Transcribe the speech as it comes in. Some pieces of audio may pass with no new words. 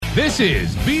This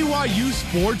is BYU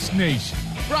Sports Nation,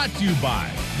 brought to you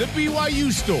by The BYU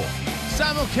Store,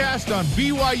 simulcast on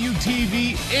BYU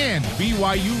TV and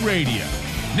BYU Radio.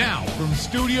 Now, from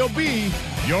Studio B,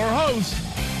 your hosts,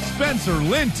 Spencer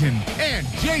Linton and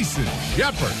Jason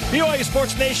Shepard. BYU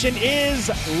Sports Nation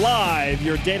is live,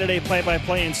 your day-to-day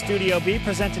play-by-play in Studio B,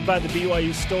 presented by the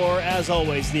BYU Store. As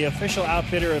always, the official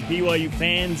outfitter of BYU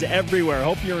fans everywhere.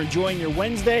 Hope you're enjoying your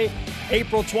Wednesday,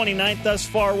 April 29th thus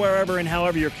far, wherever and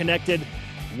however you're connected.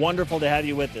 Wonderful to have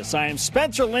you with us. I am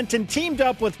Spencer Linton, teamed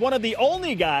up with one of the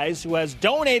only guys who has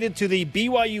donated to the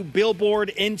BYU Billboard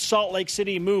in Salt Lake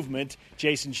City movement,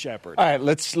 Jason Shepard. All right,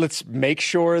 let's make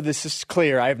sure this is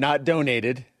clear. I have not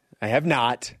donated. I have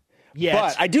not. Yet.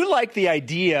 But I do like the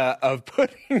idea of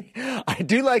putting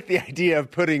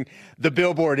the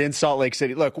billboard in Salt Lake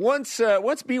City. Look, once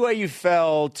BYU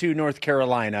fell to North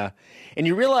Carolina, and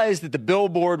you realized that the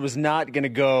billboard was not going to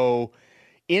go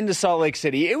into Salt Lake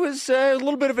City, it was a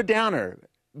little bit of a downer.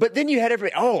 But then you had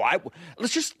everybody,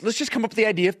 let's just come up with the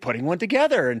idea of putting one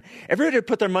together. And everybody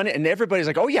put their money, and everybody's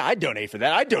like, oh, yeah, I'd donate for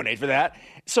that. I'd donate for that.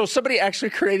 So somebody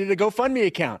actually created a GoFundMe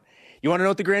account. You want to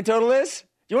know what the grand total is?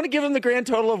 You want to give them the grand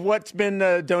total of what's been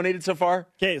donated so far?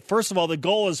 Okay, first of all, the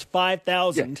goal is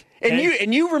 $5,000. Yeah.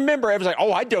 And you remember, I was like,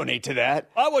 oh, I'd donate to that.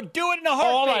 I would do it in a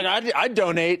heartbeat. Oh, all right, I'd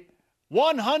donate.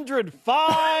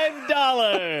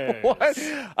 $105. What?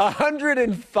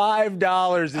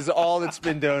 $105 is all that's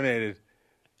been donated.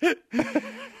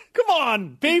 Come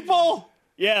on, people.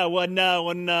 Yeah, when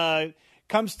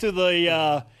comes to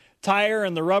the tire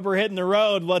and the rubber hitting the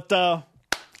road,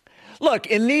 Look,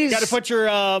 in these... Got to put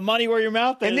your money where your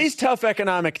mouth is. In these tough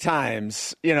economic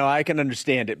times, I can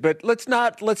understand it. But let's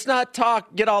not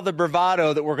get all the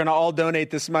bravado that we're going to all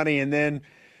donate this money and then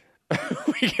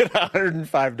we get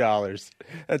 $105.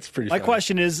 That's pretty funny. My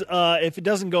question is, if it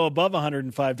doesn't go above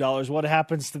 $105, what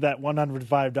happens to that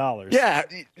 $105? Yeah,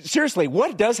 seriously,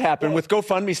 what does happen with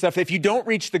GoFundMe stuff if you don't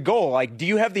reach the goal? Like, do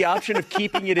you have the option of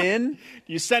keeping it in?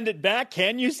 Do you send it back?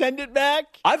 Can you send it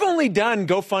back? I've only done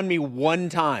GoFundMe one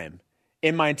time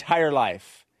in my entire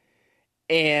life.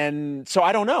 And so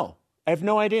I don't know. I have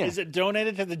no idea. Is it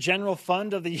donated to the general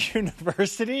fund of the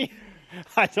university?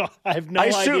 I have no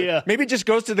idea. Maybe it just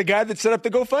goes to the guy that set up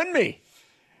the GoFundMe.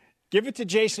 Give it to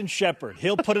Jason Shepard.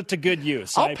 He'll put it to good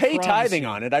use. I'll pay tithing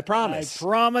on it, I promise. I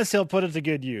promise he'll put it to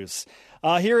good use.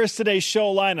 Here is today's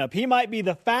show lineup. He might be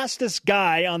the fastest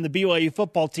guy on the BYU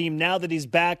football team now that he's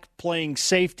back playing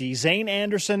safety. Zane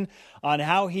Anderson on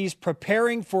how he's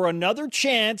preparing for another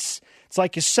chance. It's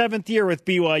like his 7th year with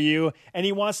BYU, and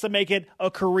he wants to make it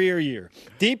a career year.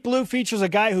 Deep Blue features a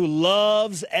guy who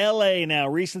loves L.A. now.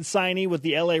 Recent signee with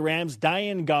the L.A. Rams,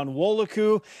 Dayan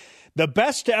Ghanwoloku. The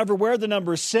best to ever wear the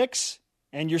number 6.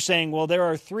 And you're saying, well, there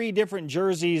are 3 different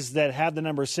jerseys that have the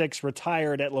number 6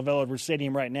 retired at LaVell Edwards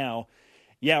Stadium right now.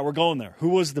 Yeah, we're going there.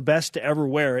 Who was the best to ever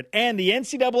wear it? And the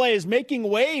NCAA is making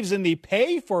waves in the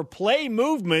pay-for-play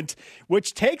movement,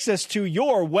 which takes us to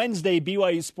your Wednesday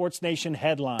BYU Sports Nation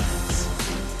headlines.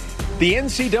 The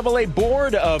NCAA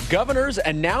Board of Governors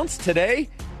announced today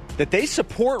that they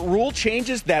support rule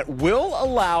changes that will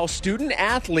allow student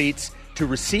athletes to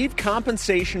receive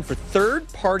compensation for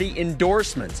third-party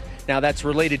endorsements. Now, that's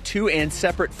related to and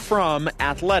separate from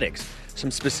athletics. Some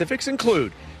specifics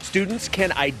include students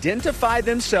can identify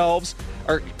themselves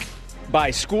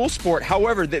by school sport.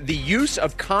 However, the use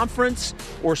of conference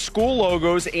or school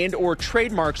logos and or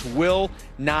trademarks will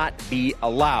not be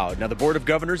allowed. Now, the Board of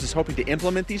Governors is hoping to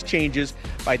implement these changes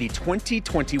by the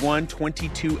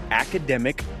 2021-22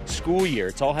 academic school year.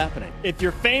 It's all happening. If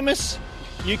you're famous,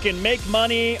 you can make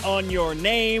money on your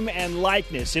name and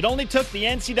likeness. It only took the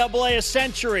NCAA a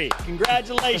century.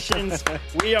 Congratulations.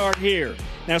 We are here.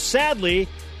 Now, sadly,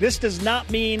 this does not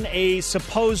mean a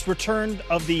supposed return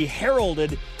of the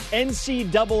heralded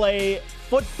NCAA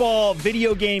football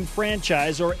video game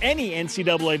franchise or any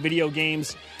NCAA video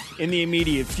games in the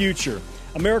immediate future.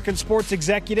 American sports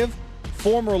executive,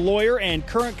 former lawyer, and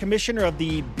current commissioner of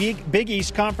the Big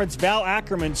East Conference, Val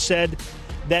Ackerman, said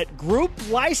that group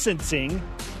licensing,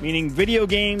 meaning video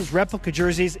games, replica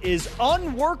jerseys, is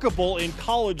unworkable in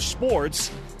college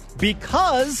sports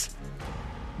because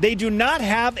they do not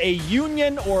have a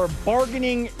union or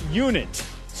bargaining unit.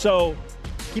 So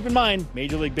keep in mind,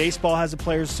 Major League Baseball has a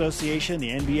players association, the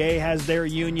NBA has their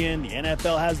union, the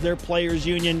NFL has their players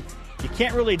union. You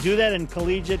can't really do that in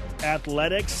collegiate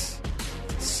athletics.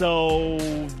 So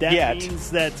that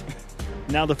means that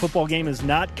now the football game is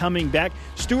not coming back.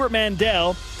 Stuart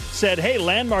Mandel said, hey,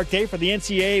 landmark day for the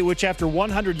NCAA, which after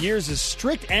 100 years of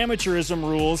strict amateurism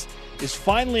rules is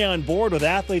finally on board with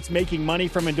athletes making money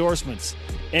from endorsements.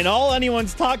 And all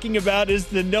anyone's talking about is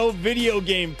the no video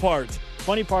game part.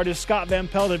 Funny part is Scott Van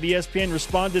Pelt of ESPN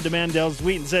responded to Mandel's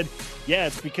tweet and said, yeah,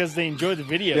 it's because they enjoy the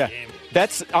video game.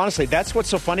 That's what's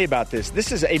so funny about this.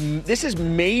 This is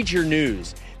major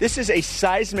news. This is a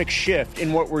seismic shift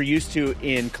in what we're used to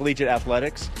in collegiate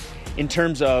athletics in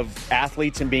terms of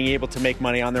athletes and being able to make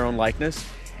money on their own likeness.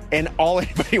 And all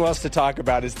anybody wants to talk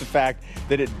about is the fact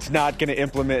that it's not going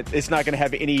to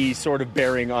have any sort of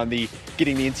bearing on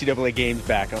getting the NCAA games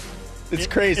back. It's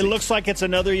crazy. It looks like it's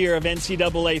another year of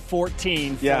NCAA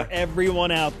 14 for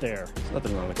everyone out there. There's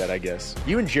nothing wrong with that, I guess.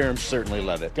 You and Jerem certainly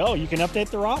love it. Go. You can update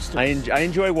the roster. I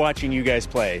enjoy watching you guys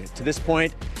play. To this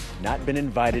point, not been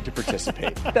invited to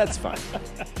participate. That's fine.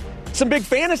 Some big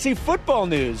fantasy football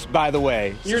news, by the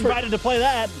way. You're invited to play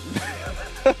that.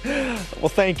 Well,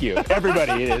 thank you.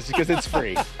 Everybody it is, because it's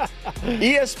free.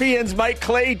 ESPN's Mike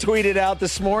Clay tweeted out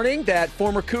this morning that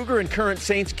former Cougar and current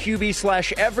Saints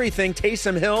QB/everything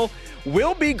Taysom Hill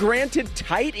will be granted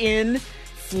tight end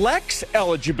flex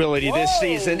eligibility this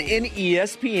season in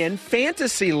ESPN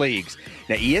fantasy leagues.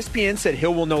 Now, ESPN said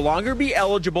Hill will no longer be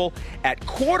eligible at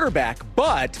quarterback,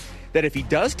 but that if he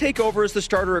does take over as the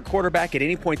starter at quarterback at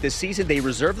any point this season, they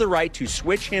reserve the right to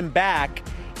switch him back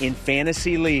in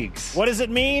fantasy leagues. What does it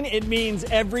mean? It means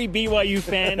every BYU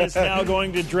fan is now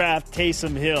going to draft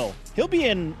Taysom Hill. He'll be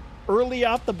an early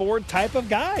off the board type of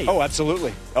guy. Oh,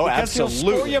 absolutely. Because he'll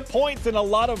score you points in a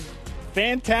lot of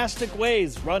fantastic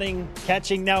ways, running,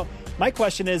 catching. Now, my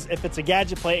question is, if it's a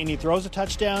gadget play and he throws a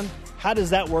touchdown, how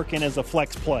does that work in as a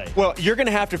flex play? Well, you're going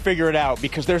to have to figure it out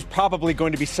because there's probably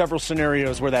going to be several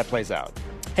scenarios where that plays out.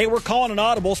 Hey, we're calling an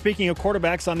audible, speaking of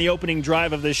quarterbacks, on the opening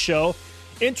drive of this show.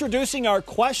 Introducing our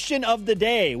question of the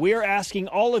day. We are asking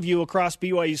all of you across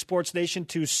BYU Sports Nation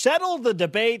to settle the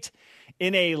debate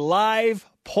in a live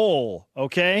poll,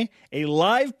 okay? A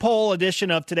live poll edition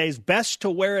of today's Best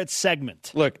to Wear It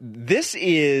segment. Look, this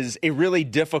is a really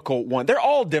difficult one. They're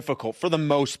all difficult for the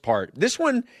most part. This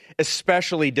one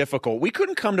especially difficult. We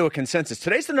couldn't come to a consensus.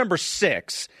 Today's the number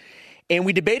 6. And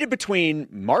we debated between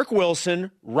Mark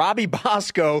Wilson, Robbie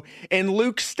Bosco, and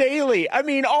Luke Staley. I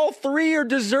mean, all three are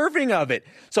deserving of it.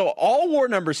 So all wore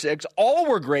number 6. All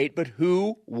were great, but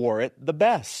who wore it the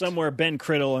best? Somewhere Ben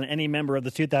Criddle and any member of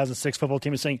the 2006 football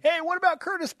team is saying, hey, what about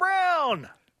Curtis Brown?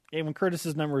 Hey, when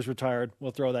Curtis's number is retired,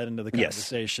 we'll throw that into the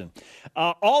conversation.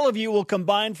 Yes. All of you will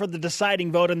combine for the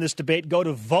deciding vote in this debate. Go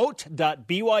to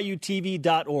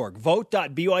vote.byutv.org.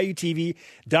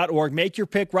 Vote.byutv.org. Make your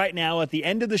pick right now. At the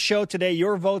end of the show today,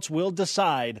 your votes will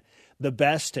decide the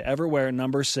best to ever wear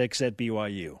number 6 at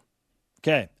BYU.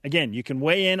 Okay. Again, you can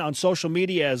weigh in on social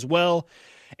media as well,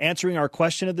 answering our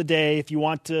question of the day. If you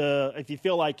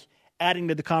feel like adding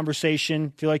to the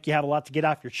conversation, feel like you have a lot to get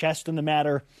off your chest in the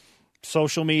matter,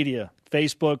 social media,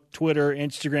 Facebook, Twitter,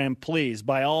 Instagram, please,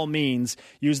 by all means,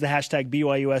 use the hashtag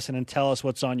BYUSN and tell us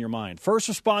what's on your mind. First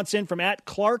response in from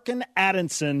 @Clarkin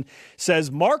Addison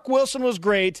says, Mark Wilson was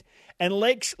great and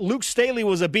Luke Staley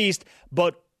was a beast,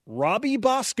 but Robbie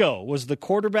Bosco was the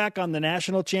quarterback on the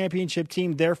national championship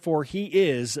team. Therefore, he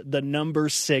is the number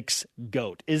 6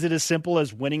 GOAT. Is it as simple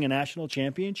as winning a national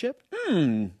championship?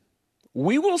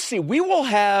 We will see. We will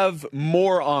have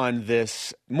more on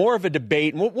this, more of a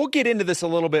debate. And we'll get into this a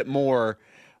little bit more.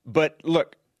 But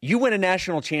look, you win a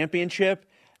national championship,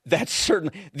 that's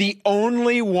certainly the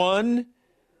only one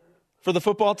for the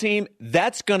football team.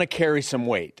 That's going to carry some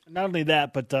weight. Not only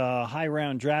that, but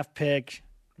high-round draft pick,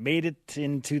 made it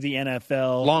into the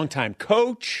NFL. Long-time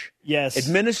coach. Yes.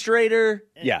 Administrator.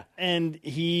 Yeah. And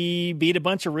he beat a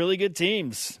bunch of really good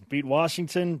teams. Beat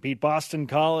Washington, beat Boston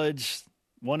College,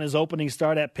 won his opening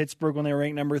start at Pittsburgh when they were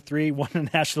ranked number 3, won a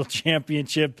national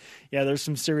championship. Yeah, there's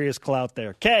some serious clout there.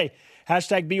 Okay,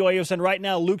 hashtag BYUSN. Right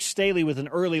now, Luke Staley with an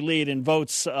early lead, and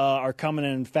votes are coming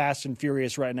in fast and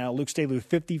furious right now. Luke Staley with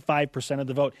 55% of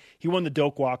the vote. He won the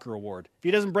Doak Walker Award. If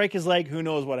he doesn't break his leg, who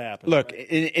knows what happens. Look,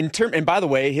 right? And by the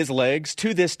way, his legs,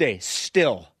 to this day,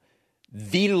 still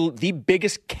the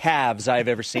biggest calves I've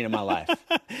ever seen in my life.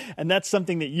 And that's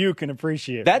something that you can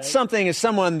appreciate. That's right? something as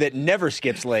someone that never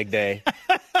skips leg day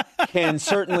can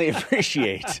certainly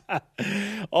appreciate.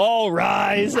 All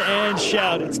rise and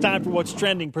shout. It's time for What's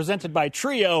Trending, presented by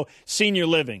Trio Senior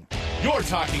Living. You're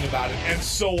talking about it, and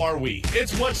so are we.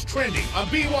 It's What's Trending on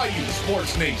BYU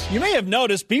Sports Nation. You may have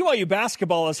noticed BYU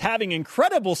basketball is having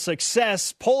incredible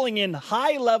success pulling in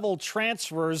high-level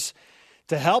transfers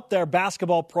to help their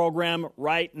basketball program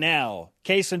right now.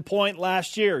 Case in point,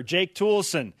 last year, Jake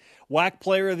Toolson, WAC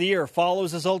Player of the Year,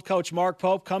 follows his old coach Mark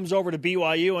Pope, comes over to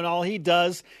BYU, and all he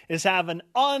does is have an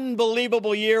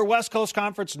unbelievable year. West Coast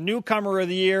Conference Newcomer of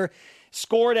the Year,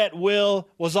 scored at will,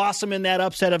 was awesome in that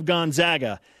upset of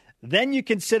Gonzaga. Then you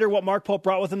consider what Mark Pope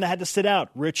brought with him that had to sit out.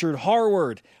 Richard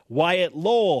Harward, Wyatt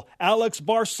Lowell, Alex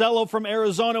Barcelo from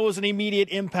Arizona was an immediate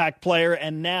impact player,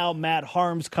 and now Matt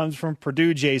Harms comes from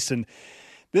Purdue, Jason.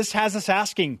 This has us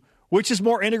asking, which is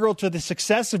more integral to the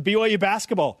success of BYU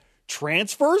basketball?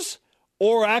 Transfers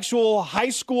or actual high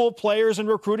school players and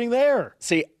recruiting there?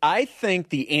 See, I think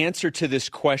the answer to this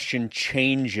question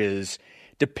changes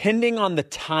depending on the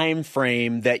time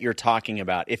frame that you're talking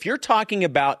about. If you're talking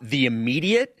about the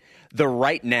immediate, the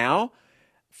right now,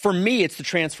 for me, it's the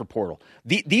transfer portal.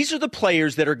 These are the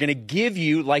players that are going to give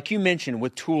you, like you mentioned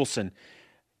with Toulson,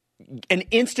 an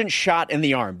instant shot in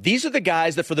the arm. These are the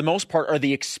guys that, for the most part, are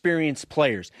the experienced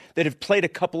players that have played a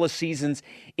couple of seasons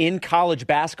in college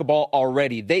basketball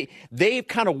already. They've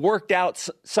kind of worked out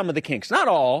some of the kinks. Not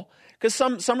all, because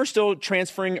some are still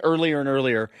transferring earlier and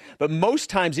earlier. But most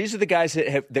times, these are the guys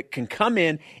that can come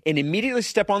in and immediately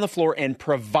step on the floor and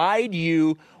provide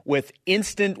you with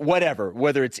instant whatever,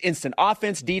 whether it's instant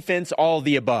offense, defense, all of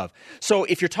the above. So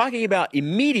if you're talking about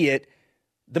immediate,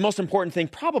 the most important thing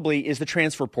probably is the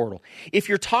transfer portal. If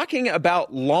you're talking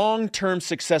about long-term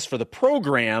success for the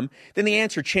program, then the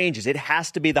answer changes. It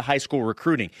has to be the high school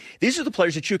recruiting. These are the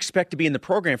players that you expect to be in the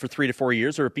program for 3 to 4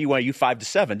 years, or at BYU 5 to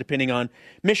 7, depending on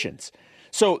missions.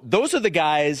 So those are the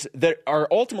guys that are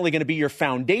ultimately going to be your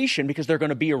foundation because they're going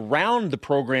to be around the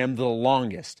program the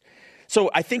longest. So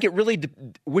I think it really,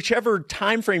 whichever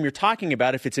time frame you're talking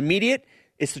about, if it's immediate,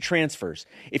 it's the transfers.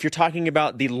 If you're talking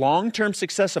about the long-term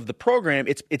success of the program,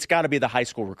 it's got to be the high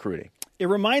school recruiting. It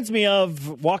reminds me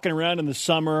of walking around in the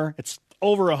summer. It's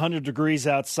over 100 degrees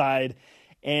outside,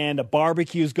 and a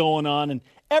barbecue's going on, and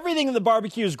everything in the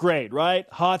barbecue is great, right?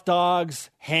 Hot dogs,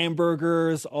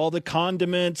 hamburgers, all the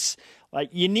condiments. Like,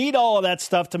 you need all of that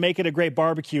stuff to make it a great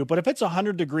barbecue. But if it's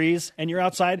 100 degrees and you're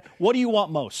outside, what do you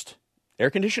want most? Air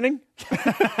conditioning?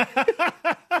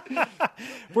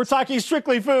 We're talking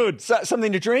strictly food.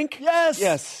 Something to drink?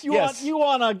 Yes. You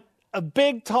want a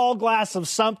big, tall glass of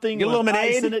something with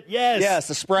lemonade ice in it.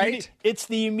 Yes. A Sprite. It's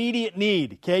the immediate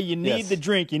need, okay? You need the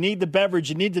drink. You need the beverage.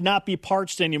 You need to not be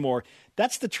parched anymore.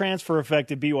 That's the transfer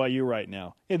effect at BYU right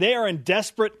now. They are in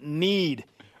desperate need,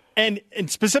 and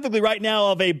specifically right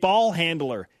now, of a ball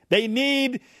handler. They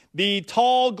need the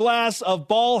tall glass of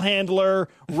ball handler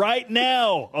right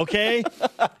now, okay?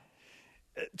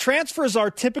 Transfers are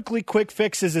typically quick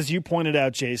fixes, as you pointed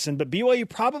out, Jason, but BYU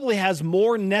probably has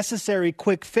more necessary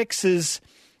quick fixes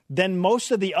than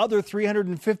most of the other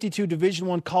 352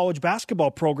 Division I college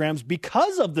basketball programs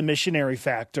because of the missionary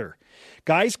factor.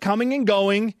 Guys coming and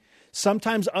going,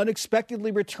 sometimes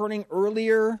unexpectedly returning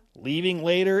earlier, leaving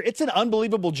later. It's an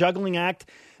unbelievable juggling act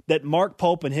that Mark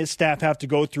Pope and his staff have to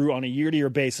go through on a year-to-year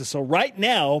basis. So right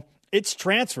now, it's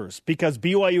transfers because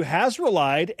BYU has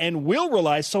relied and will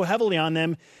rely so heavily on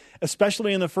them,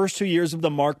 especially in the first 2 years of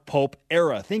the Mark Pope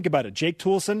era. Think about it. Jake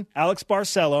Toulson, Alex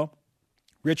Barcelo,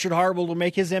 Richard Harward will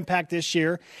make his impact this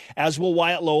year, as will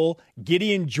Wyatt Lowell.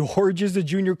 Gideon George is a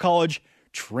junior college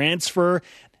transfer,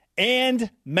 and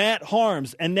Matt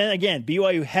Harms. And then again,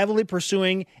 BYU heavily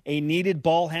pursuing a needed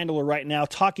ball handler right now,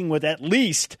 talking with at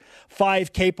least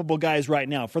 5 capable guys right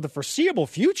now. For the foreseeable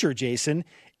future, Jason,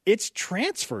 it's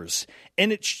transfers.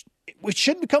 And it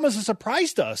shouldn't come as a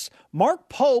surprise to us. Mark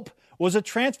Pope was a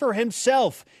transfer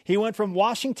himself. He went from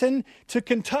Washington to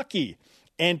Kentucky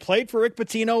and played for Rick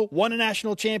Pitino, won a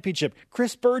national championship.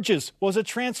 Chris Burgess was a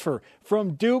transfer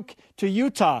from Duke to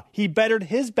Utah. He bettered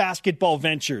his basketball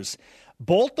ventures.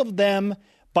 Both of them,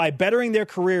 by bettering their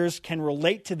careers, can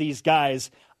relate to these guys.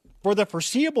 For the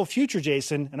foreseeable future,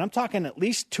 Jason, and I'm talking at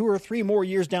least 2 or 3 more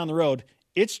years down the road,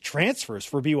 it's transfers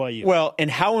for BYU. Well,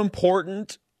 and how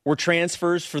important were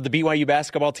transfers for the BYU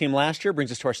basketball team last year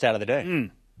brings us to our stat of the day.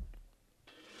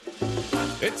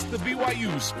 It's the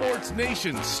BYU Sports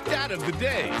Nation stat of the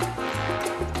day.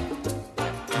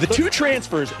 The 2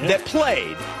 transfers that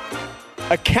played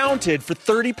accounted for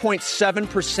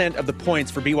 30.7% of the points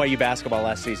for BYU basketball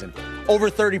last season. Over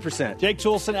 30%. Jake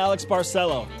Toulson, Alex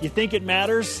Barcelo. You think it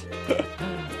matters?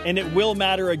 And it will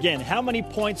matter again. How many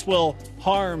points will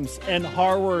Harms and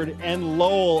Harward and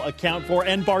Lowell account for,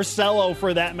 and Barcelo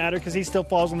for that matter, because he still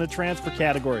falls in the transfer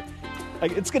category?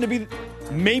 It's going to be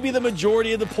maybe the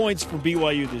majority of the points for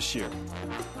BYU this year.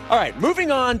 All right,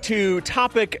 moving on to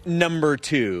topic number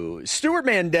 2. Stuart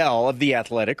Mandel of The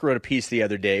Athletic wrote a piece the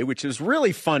other day, which was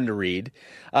really fun to read,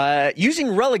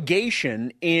 using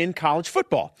relegation in college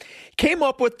football. Came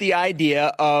up with the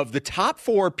idea of the top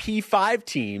 4 P5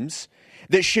 teams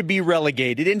that should be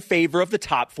relegated in favor of the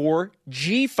top 4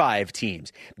 G5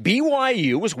 teams.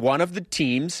 BYU was one of the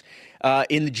teams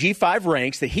in the G5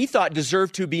 ranks that he thought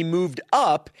deserved to be moved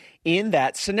up in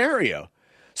that scenario.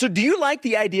 So do you like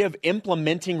the idea of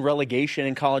implementing relegation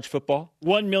in college football?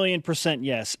 1,000,000%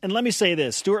 yes. And let me say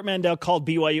this. Stuart Mandel called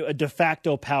BYU a de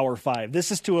facto Power 5.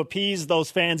 This is to appease those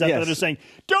fans out there that are saying,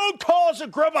 don't call us a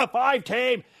Group of 5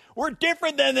 team. We're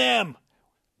different than them.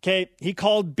 Okay, he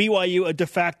called BYU a de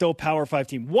facto Power 5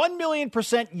 team.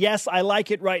 1,000,000% yes, I like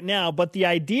it right now, but the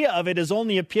idea of it is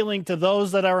only appealing to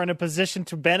those that are in a position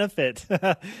to benefit.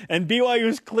 And BYU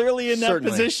is clearly in that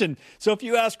position. So if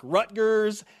you ask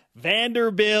Rutgers,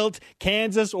 Vanderbilt,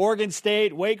 Kansas, Oregon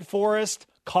State, Wake Forest,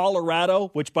 Colorado,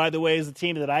 which, by the way, is the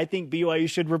team that I think BYU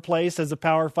should replace as a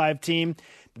Power 5 team,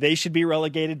 they should be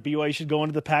relegated. BYU should go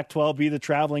into the Pac-12, be the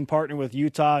traveling partner with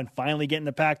Utah, and finally get in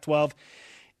the Pac-12.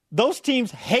 Those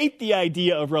teams hate the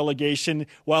idea of relegation,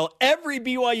 while every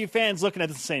BYU fan's looking at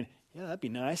this and saying, yeah, that'd be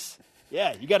nice.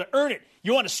 Yeah, you got to earn it.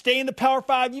 You want to stay in the Power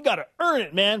 5? You got to earn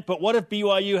it, man. But what if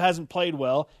BYU hasn't played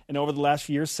well, and over the last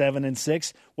few years,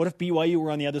 7-6? What if BYU were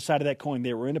on the other side of that coin?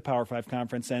 They were in a Power 5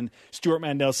 conference, and Stuart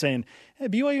Mandel saying, hey,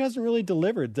 BYU hasn't really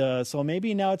delivered, so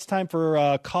maybe now it's time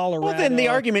for Colorado. Well, then the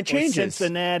argument changes.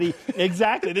 Cincinnati.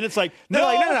 Exactly. Then it's like, no.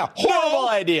 Horrible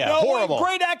idea. No, horrible. We're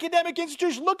a great academic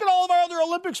institution. Look at all of our other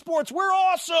Olympic sports. We're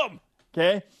awesome.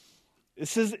 Okay?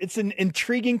 It's an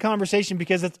intriguing conversation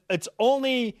because it's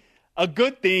only a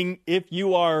good thing if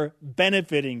you are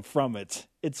benefiting from it.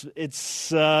 It's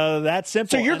that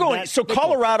simple. So you're going. So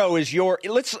Colorado is your.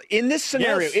 Let's in this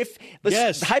scenario.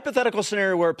 Yes. Hypothetical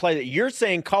scenario where it plays. You're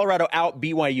saying Colorado out,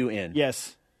 BYU in.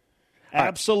 Yes,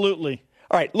 absolutely.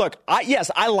 All right. Look,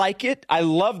 I like it. I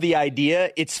love the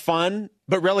idea. It's fun.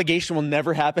 But relegation will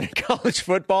never happen in college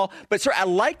football. But, sir, I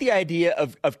like the idea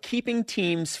of keeping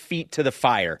teams' feet to the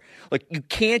fire. Like, you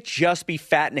can't just be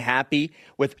fat and happy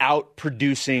without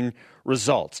producing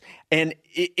results. And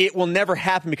it will never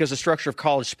happen because the structure of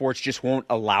college sports just won't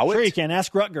allow it. Sure, you can.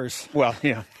 Ask Rutgers. Well,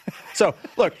 yeah. So,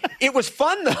 look, it was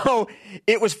fun, though.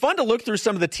 It was fun to look through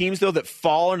some of the teams, though, that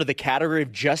fall into the category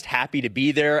of just happy to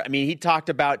be there. I mean, he talked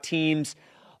about teams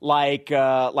like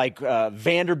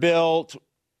Vanderbilt.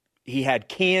 He had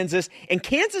Kansas, and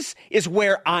Kansas is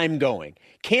where I'm going.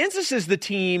 Kansas is the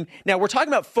team. Now, we're talking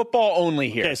about football only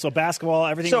here. Okay, so basketball,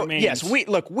 everything remains. Yes,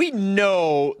 we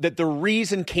know that the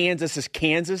reason Kansas is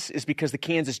because the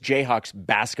Kansas Jayhawks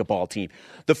basketball team.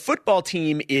 The football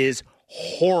team is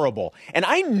horrible, and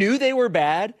I knew they were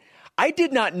bad. I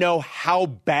did not know how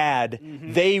bad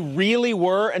they really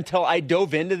were until I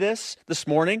dove into this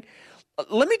morning.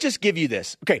 Let me just give you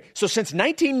this. Okay, so since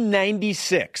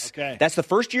 1996, that's the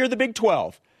first year of the Big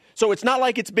 12. So it's not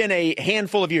like it's been a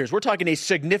handful of years. We're talking a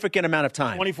significant amount of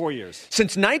time. 24 years.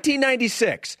 Since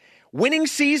 1996, winning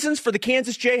seasons for the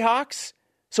Kansas Jayhawks,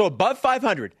 so above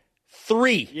 500,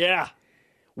 3. Yeah.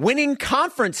 Winning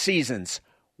conference seasons,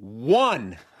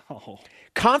 1. Oh.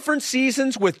 Conference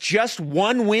seasons with just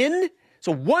 1 win,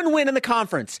 so 1 win in the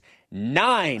conference,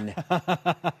 9.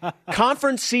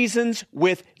 Conference seasons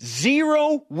with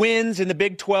 0 wins in the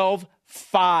Big 12,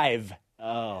 5.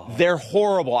 Oh. They're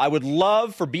horrible. I would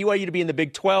love for BYU to be in the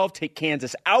Big 12, take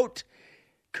Kansas out,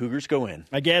 Cougars go in.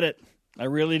 I get it. I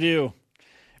really do.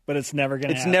 But it's never going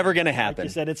to happen. It's never going to happen. Like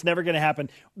you said, it's never going to happen.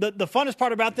 The funnest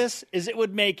part about this is it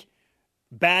would make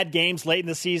bad games late in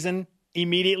the season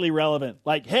immediately relevant.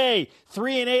 Like, hey,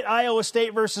 3-8 Iowa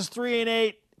State versus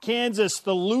 3-8 Kansas.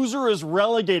 The loser is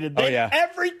relegated.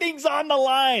 Everything's on the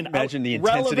line. Imagine the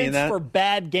intensity in that. For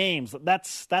bad games.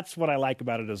 That's what I like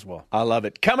about it as well. I love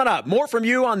it. Coming up, more from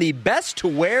you on the best to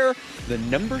wear the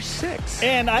number 6.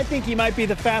 And I think he might be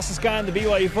the fastest guy on the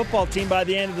BYU football team by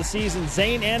the end of the season.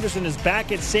 Zane Anderson is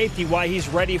back at safety. Why he's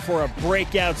ready for a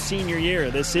breakout senior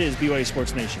year. This is BYU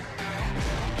Sports Nation.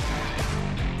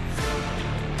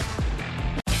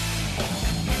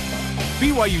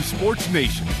 BYU Sports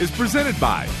Nation is presented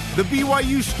by The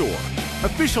BYU Store,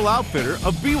 official outfitter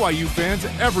of BYU fans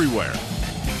everywhere.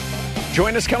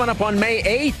 Join us coming up on May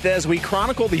 8th as we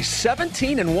chronicle the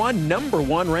 17-1 number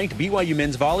 1 ranked BYU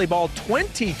men's volleyball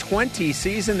 2020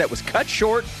 season that was cut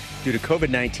short due to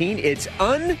COVID-19. It's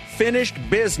unfinished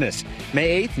business.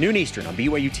 May 8th, noon Eastern on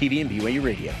BYU TV and BYU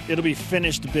Radio. It'll be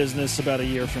finished business about a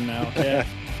year from now, okay?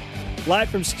 Live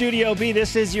from Studio B,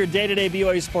 this is your day-to-day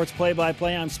BYU Sports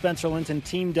play-by-play. I'm Spencer Linton,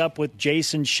 teamed up with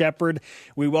Jason Shepard.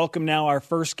 We welcome now our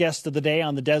first guest of the day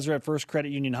on the Deseret First Credit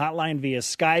Union hotline via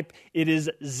Skype. It is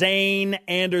Zane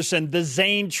Anderson, the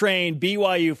Zane Train,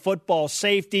 BYU football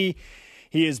safety.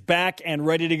 He is back and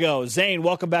ready to go. Zane,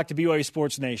 welcome back to BYU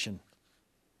Sports Nation.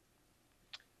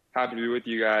 Happy to be with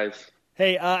you guys.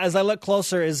 Hey, as I look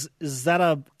closer, is that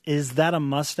a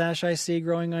mustache I see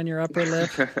growing on your upper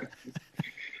lip?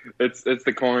 It's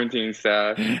the quarantine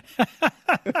stash.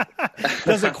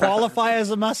 Does it qualify as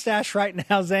a mustache right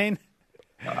now, Zane?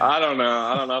 I don't know.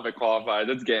 I don't know if it qualifies.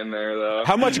 It's getting there, though.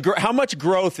 How much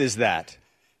growth is that?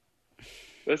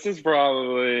 This is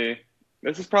probably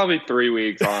 3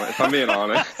 weeks on it, if I'm being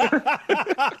honest.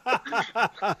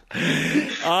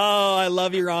 Oh, I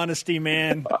love your honesty,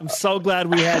 man. I'm so glad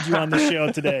we had you on the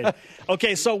show today.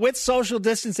 Okay, so with social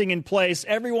distancing in place,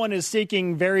 everyone is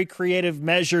seeking very creative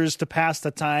measures to pass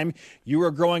the time. You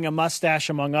are growing a mustache,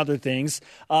 among other things.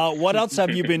 What else have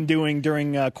you been doing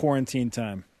during quarantine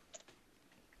time?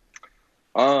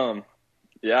 Yeah,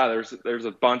 there's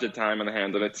a bunch of time in the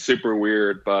hands, and it's super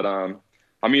weird, but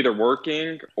I'm either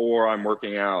working or I'm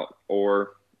working out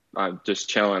or I'm just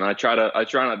chilling. I try not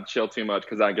to chill too much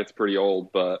because that gets pretty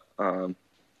old. But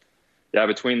yeah,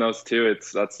 between those two,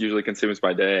 that's usually consumes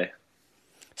my day.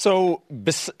 So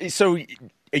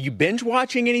are you binge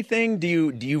watching anything? Do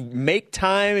you make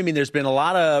time? I mean, there's been a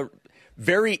lot of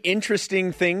very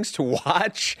interesting things to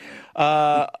watch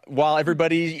while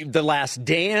everybody, The Last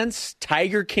Dance,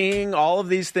 Tiger King, all of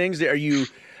these things. Are you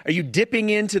dipping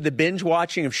into the binge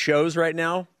watching of shows right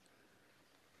now?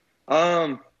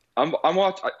 I'm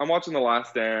watching The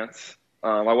Last Dance.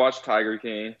 I watched Tiger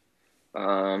King,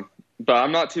 but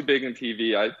I'm not too big in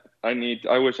TV.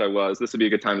 I wish I was. This would be a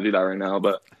good time to do that right now.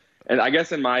 And I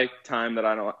guess in my time that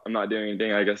I'm not doing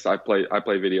anything, I guess I play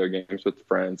video games with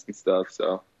friends and stuff.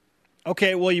 So.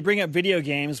 Okay, well, you bring up video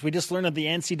games. We just learned that the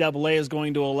NCAA is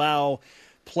going to allow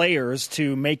players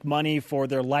to make money for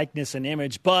their likeness and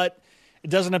image, but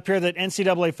it doesn't appear that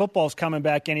NCAA football is coming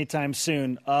back anytime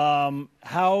soon.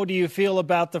 How do you feel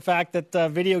about the fact that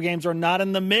video games are not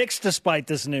in the mix despite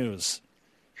this news?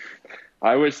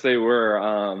 I wish they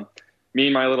were. Me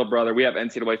and my little brother, we have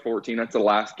NCAA 14. That's the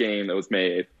last game that was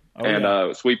made. Oh,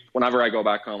 yeah. So whenever I go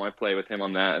back home, I play with him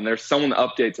on that. And there's someone that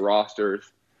updates rosters.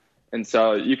 And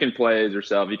so you can play as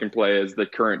yourself. You can play as the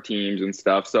current teams and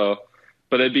stuff. So,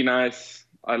 but it'd be nice.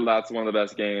 That's one of the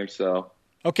best games. So.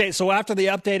 Okay, so after the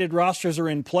updated rosters are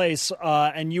in place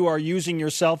and you are using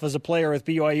yourself as a player with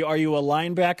BYU, are you a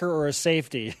linebacker or a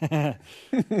safety? I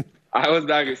was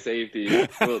back at safety.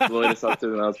 The latest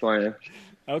update that I was playing.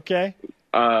 Okay.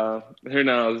 Who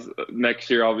knows? Next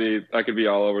year I could be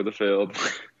all over the field.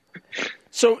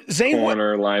 So Zane,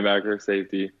 corner, linebacker,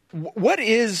 safety. What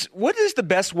is the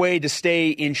best way to stay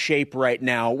in shape right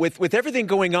now with everything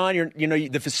going on?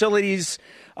 The facilities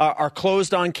are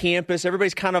closed on campus.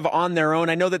 Everybody's kind of on their own.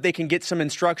 I know that they can get some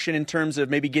instruction in terms of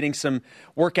maybe getting some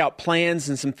workout plans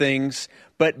and some things.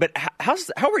 But how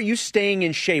are you staying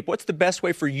in shape? What's the best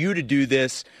way for you to do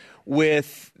this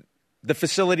with the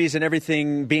facilities and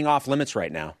everything being off limits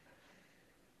right now?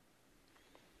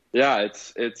 Yeah,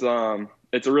 it's a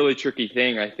really tricky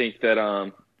thing. I think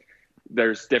that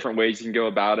there's different ways you can go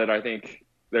about it. I think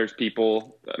there's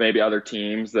people, maybe other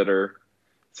teams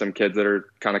some kids that are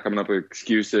kind of coming up with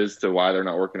excuses to why they're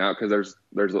not working out because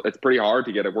it's pretty hard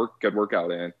to get a good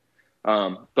workout in.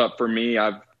 But for me,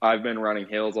 I've been running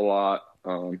hills a lot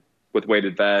with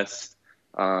weighted vests.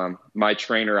 My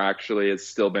trainer actually has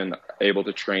still been able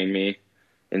to train me,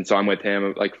 and so I'm with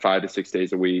him like 5 to 6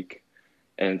 days a week.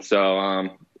 And so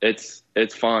it's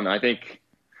fun. I think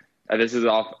this is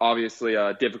obviously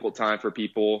a difficult time for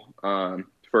people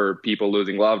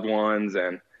losing loved ones,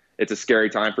 and it's a scary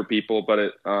time for people.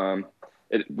 But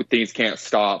things can't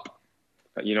stop.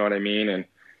 You know what I mean?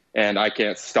 And I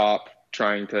can't stop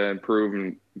trying to improve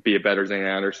and be a better Zane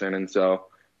Anderson. And so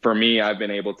for me, I've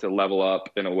been able to level up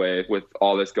in a way with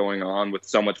all this going on, with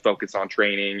so much focus on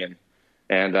training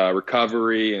and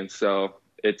recovery. And so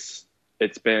it's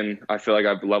been, I feel like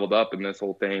I've leveled up in this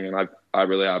whole thing, and I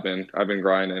really have been. I've been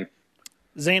grinding.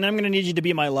 Zane, I'm going to need you to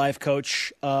be my life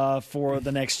coach for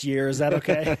the next year. Is that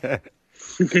okay?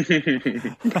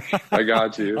 I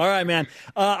got you. All right, man.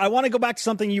 I want to go back to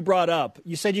something you brought up.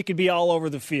 You said you could be all over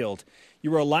the field.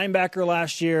 You were a linebacker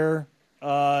last year.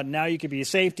 Now you could be a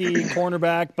safety,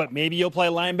 cornerback, but maybe you'll play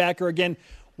linebacker again.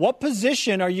 What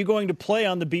position are you going to play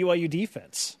on the BYU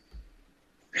defense?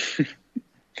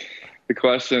 The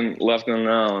question left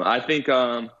unknown. I think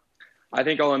I'll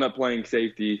end up playing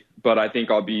safety, but I think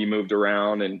I'll be moved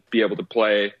around and be able to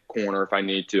play corner if I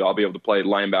need to. I'll be able to play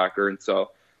linebacker, and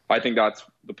so I think that's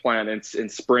the plan. In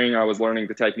spring, I was learning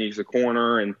the techniques of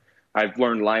corner, and I've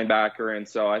learned linebacker, and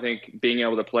so I think being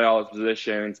able to play all those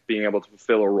positions, being able to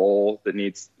fulfill a role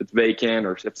it's vacant,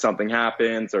 or if something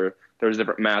happens, or there's a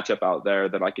different matchup out there,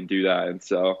 that I can do that. And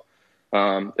so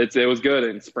it was good.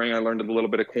 In spring, I learned a little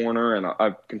bit of corner, and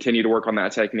I've continued to work on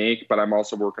that technique, but I'm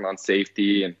also working on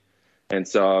safety, and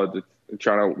so I'm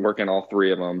trying to work in all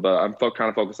three of them. But I'm kind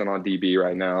of focusing on DB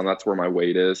right now, and that's where my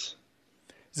weight is.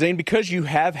 Zane, because you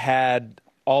have had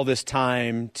all this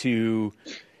time to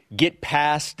get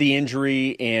past the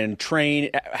injury and train.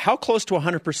 How close to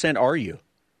 100% are you?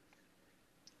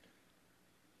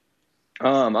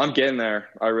 I'm getting there.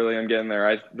 I really am getting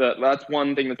there. That's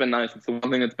one thing that's been nice. It's the one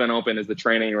thing that's been open is the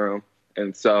training room.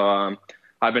 And so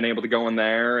I've been able to go in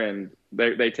there, and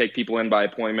they take people in by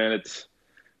appointment. It's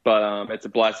a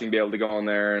blessing to be able to go in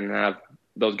there and have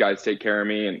those guys take care of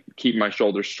me and keep my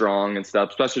shoulders strong and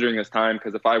stuff, especially during this time.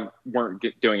 Because if I weren't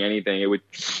doing anything, it would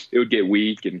get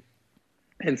weak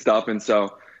and stuff. And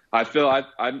so I feel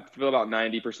about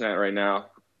 90% right now.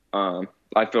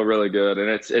 I feel really good, and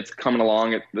it's coming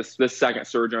along. This second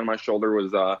surgery on my shoulder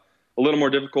was a little more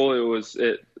difficult.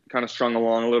 It kind of strung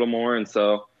along a little more, and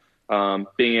so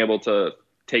being able to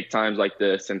take times like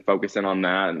this and focus in on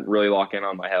that and really lock in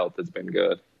on my health has been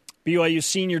good. BYU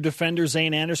senior defender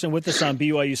Zane Anderson with us on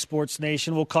BYU Sports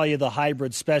Nation. We'll call you the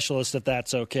hybrid specialist if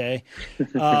that's okay.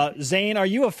 Zane, are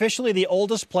you officially the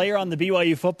oldest player on the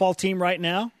BYU football team right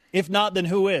now? If not, then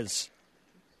who is?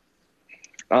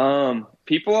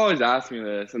 People always ask me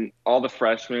this, and all the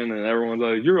freshmen and everyone's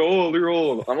like, you're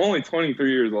old. I'm only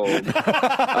 23 years old.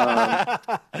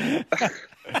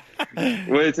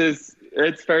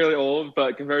 It's fairly old,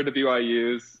 but compared to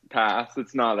BYU's past,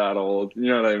 it's not that old. You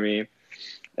know what I mean?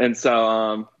 And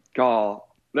so,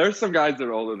 there's some guys that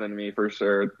are older than me for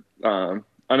sure. I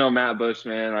know Matt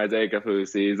Bushman, Isaiah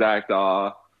Kafusi, Zach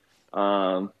Daw.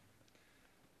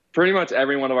 Pretty much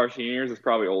every one of our seniors is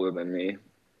probably older than me.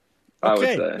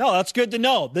 Okay. No, that's good to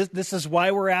know. This is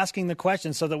why we're asking the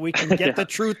question, so that we can get the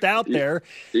truth out there.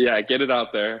 Yeah, get it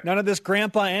out there. None of this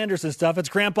Grandpa Anderson stuff. It's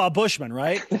Grandpa Bushman,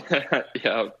 right?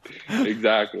 Yeah,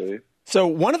 exactly. So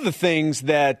one of the things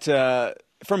that,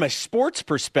 from a sports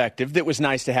perspective, that was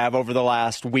nice to have over the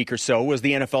last week or so was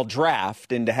the NFL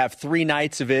draft, and to have 3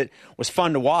 nights of it was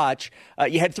fun to watch.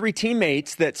 You had 3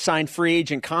 teammates that signed free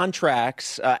agent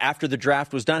contracts after the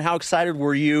draft was done. How excited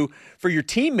were you for your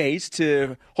teammates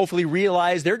to hopefully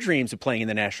realize their dreams of playing in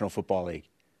the National Football League?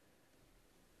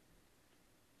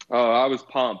 Oh, I was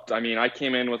pumped. I mean, I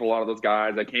came in with a lot of those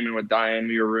guys. I came in with Diane.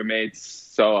 We were roommates.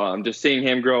 So just seeing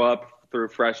him grow up through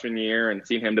freshman year and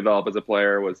seeing him develop as a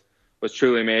player was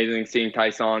truly amazing. Seeing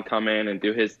Tyson come in and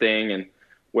do his thing, and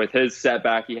with his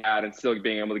setback he had and still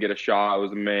being able to get a shot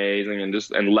was amazing. And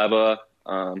Leva,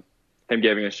 him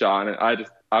giving a shot, and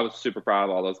I was super proud of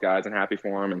all those guys and happy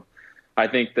for him. And I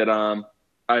think that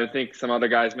I think some other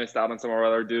guys missed out on some of our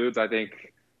other dudes. I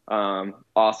think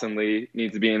Austin Lee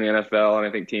needs to be in the NFL, and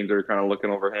I think teams are kind of looking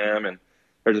over him. And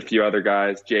there's a few other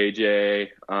guys, JJ,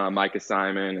 Micah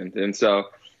Simon, and so.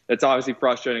 It's obviously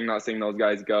frustrating not seeing those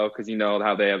guys go, because you know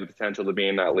how they have the potential to be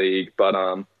in that league. But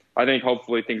I think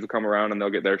hopefully things will come around and they'll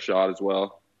get their shot as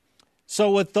well.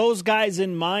 So with those guys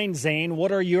in mind, Zane,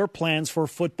 what are your plans for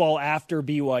football after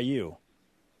BYU?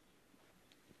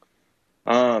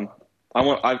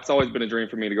 It's always been a dream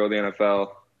for me to go to the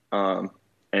NFL.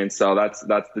 And so that's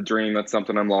the dream. That's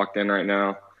something I'm locked in right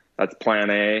now. That's plan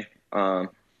A.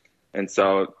 And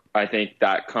so I think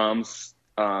that comes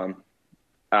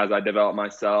as I develop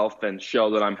myself and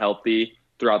show that I'm healthy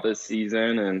throughout this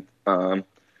season. And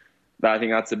I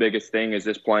think that's the biggest thing, is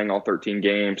just playing all 13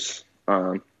 games.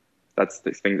 That's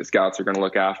the thing that scouts are going to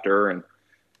look after. And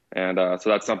so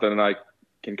that's something that I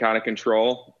can kind of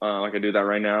control. I can do that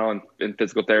right now in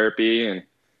physical therapy.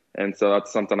 And so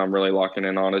that's something I'm really locking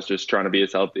in on, is just trying to be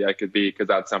as healthy as I could be, because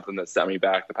that's something that set me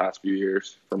back the past few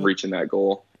years from reaching that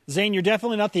goal. Zane, you're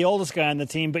definitely not the oldest guy on the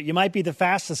team, but you might be the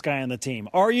fastest guy on the team.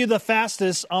 Are you the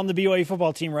fastest on the BYU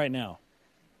football team right now?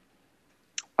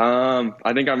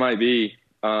 I think I might be.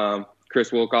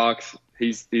 Chris Wilcox,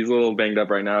 he's a little banged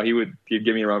up right now. He'd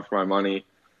give me a run for my money.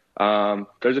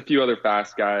 There's a few other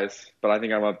fast guys, but I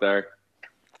think I'm up there.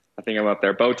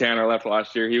 Bo Tanner left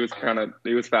last year. He was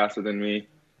faster than me.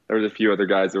 There was a few other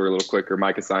guys that were a little quicker.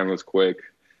 Micah Simon was quick.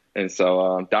 And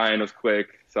so Diane was quick.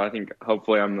 So I think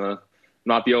hopefully I'm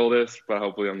not the oldest, but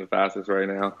hopefully I'm the fastest right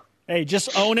now. Hey,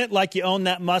 just own it like you own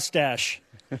that mustache.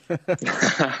 There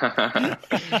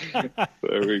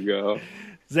we go.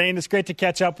 Zane, it's great to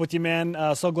catch up with you, man.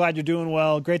 So glad you're doing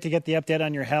well. Great to get the update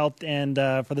on your health. And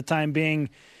for the time being,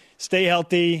 stay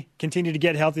healthy, continue to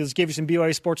get healthy. Let's give you some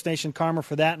BYU Sports Nation karma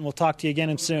for that, and we'll talk to you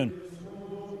again soon.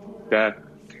 Okay.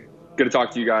 Good to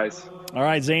talk to you guys. All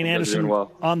right, Zane Anderson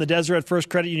on the Deseret First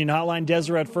Credit Union Hotline.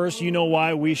 Deseret First, you know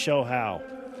why, we show how.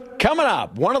 Coming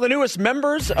up, one of the newest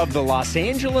members of the Los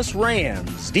Angeles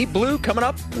Rams. Deep Blue coming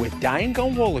up with Diane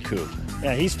Gonwolaku.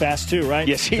 Yeah, he's fast too, right?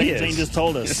 Yes, he is. Zane just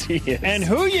told us. Yes, he is. And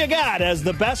who you got as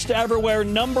the best to ever wear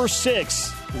number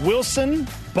 6? Wilson,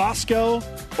 Bosco,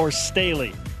 or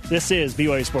Staley? This is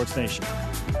BYU Sports Nation.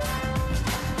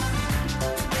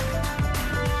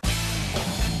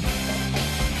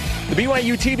 The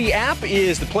BYU TV app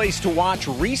is the place to watch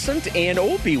recent and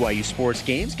old BYU sports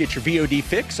games. Get your VOD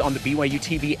fix on the BYU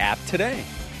TV app today.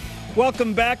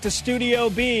 Welcome back to Studio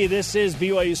B. This is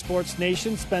BYU Sports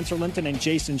Nation. Spencer Linton and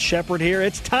Jason Shepard here.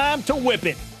 It's time to whip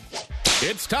it.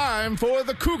 It's time for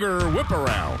the Cougar Whip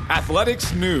Around.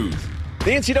 Athletics news.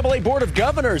 The NCAA Board of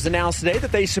Governors announced today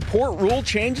that they support rule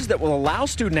changes that will allow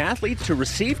student athletes to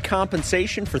receive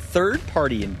compensation for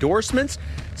third-party endorsements.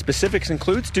 Specifics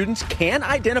include students can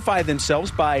identify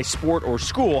themselves by sport or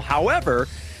school. However,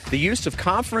 the use of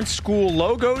conference school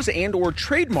logos and or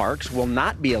trademarks will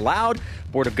not be allowed.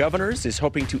 Board of Governors is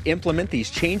hoping to implement these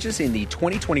changes in the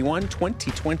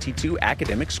 2021-2022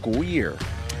 academic school year.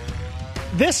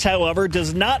 This, however,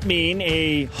 does not mean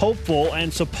a hopeful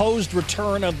and supposed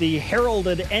return of the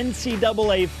heralded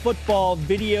NCAA football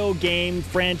video game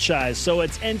franchise. So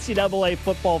it's NCAA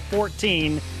Football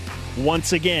 14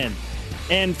 once again.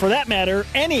 And for that matter,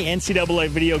 any NCAA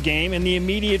video game in the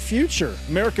immediate future.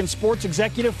 American sports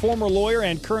executive, former lawyer,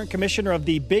 and current commissioner of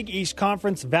the Big East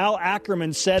Conference, Val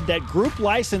Ackerman, said that group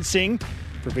licensing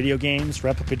for video games,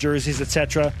 replica jerseys,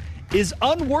 etc., is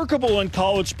unworkable in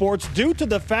college sports due to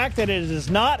the fact that it does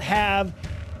not have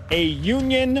a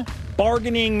union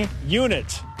bargaining unit.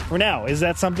 For now, is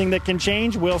that something that can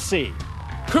change? We'll see.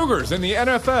 Cougars in the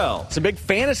NFL. Some big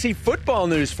fantasy football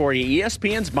news for you.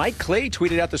 ESPN's Mike Clay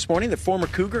tweeted out this morning that former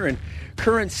Cougar and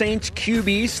current Saints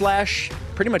QB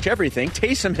 / pretty much everything,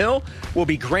 Taysom Hill, will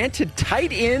be granted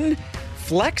tight end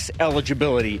flex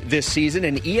eligibility this season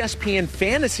in ESPN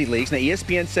fantasy leagues. Now,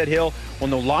 ESPN said Hill will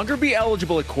no longer be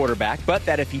eligible at quarterback, but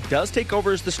that if he does take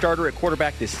over as the starter at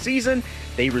quarterback this season,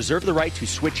 they reserve the right to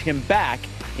switch him back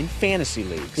in fantasy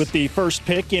leagues. With the first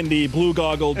pick in the Blue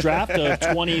Goggle draft of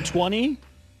 2020,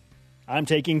 I'm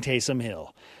taking Taysom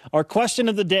Hill. Our question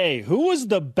of the day, who was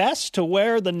the best to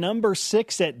wear the number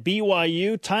 6 at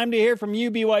BYU? Time to hear from you,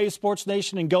 BYU Sports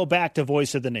Nation, and go back to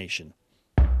Voice of the Nation.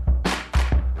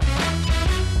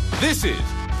 This is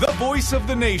the Voice of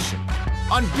the Nation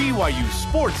on BYU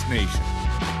Sports Nation.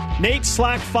 Nate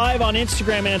Slack5 on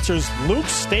Instagram answers Luke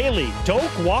Staley, Doak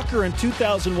Walker in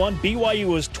 2001. BYU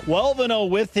was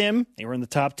 12-0 with him. They were in the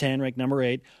top 10, ranked number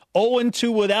 8.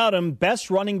 0-2 without him.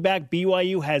 Best running back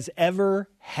BYU has ever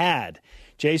had.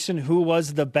 Jason, who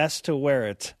was the best to wear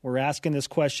it? We're asking this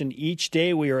question each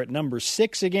day. We are at number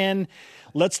 6 again.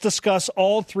 Let's discuss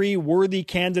all 3 worthy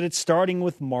candidates, starting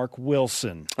with Mark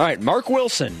Wilson. All right, Mark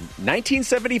Wilson,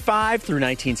 1975 through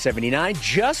 1979,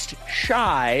 just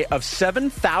shy of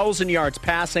 7,000 yards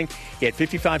passing. He had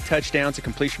 55 touchdowns, a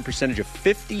completion percentage of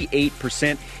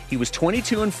 58%. He was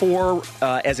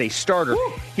 22-4 as a starter.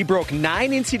 Woo. He broke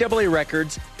 9 NCAA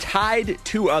records, tied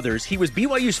 2 others. He was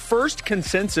BYU's first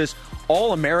consensus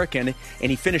All-American, and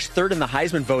he finished 3rd in the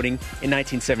Heisman voting in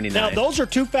 1979. Now, those are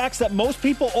 2 facts that most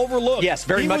people overlook. Yes,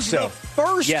 very much so. He was the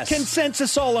first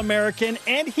consensus All-American,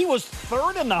 and he was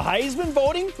 3rd in the Heisman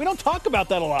voting. We don't talk about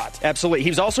that a lot. Absolutely. He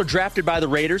was also drafted by the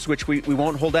Raiders, which we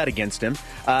won't hold that against him,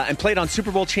 and played on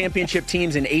Super Bowl championship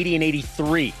teams in 80 and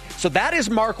 83. So that is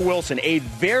Mark Wilson, a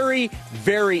very,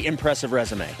 very impressive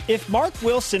resume. If Mark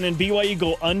Wilson and BYU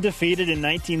go undefeated in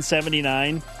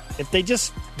 1979, if they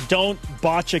just don't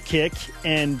botch a kick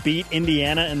and beat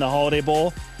Indiana in the Holiday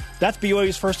Bowl, that's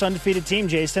BYU's first undefeated team,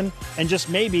 Jason. And just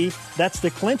maybe that's the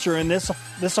clincher in this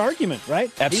argument, right?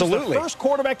 Absolutely. He's the first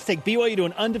quarterback to take BYU to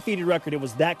an undefeated record. It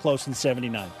was that close in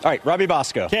 79. All right, Robbie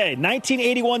Bosco. Okay,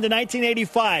 1981 to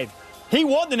 1985. He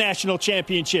won the national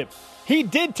championship. He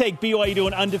did take BYU to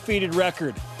an undefeated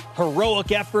record.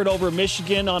 Heroic effort over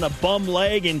Michigan on a bum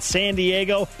leg in San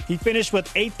Diego. He finished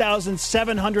with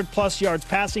 8,700-plus yards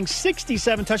passing,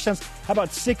 67 touchdowns. How about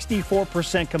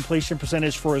 64% completion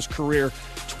percentage for his career?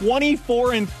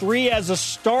 24-3 as a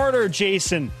starter,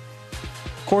 Jason.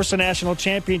 Of course, the national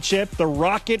championship, the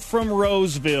Rocket from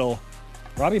Roseville.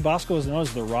 Robbie Bosco was known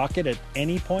as the Rocket at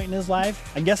any point in his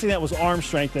life. I'm guessing that was arm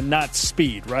strength and not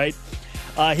speed, right?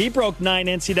 He broke 9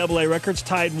 NCAA records,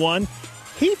 tied 1.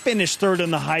 He finished 3rd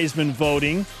in the Heisman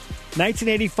voting.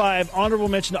 1985, honorable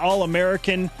mention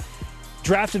All-American,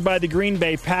 drafted by the Green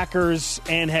Bay Packers,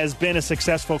 and has been a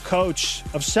successful coach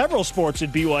of several sports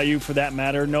at BYU for that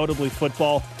matter, notably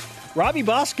football. Robbie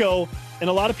Bosco, in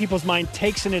a lot of people's mind,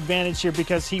 takes an advantage here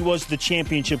because he was the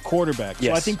championship quarterback.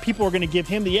 Yes. So I think people are going to give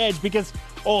him the edge because,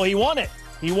 he won it.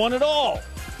 He won it all.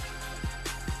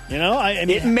 You know, I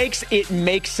mean, it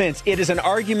makes sense. It is an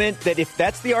argument that if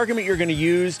that's the argument you're going to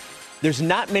use, there's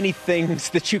not many things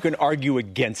that you can argue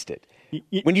against it.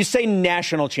 When you say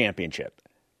national championship,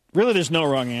 Really, there's no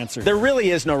wrong answer. There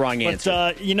really is no wrong answer.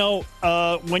 But,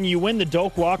 when you win the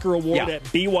Doak Walker Award at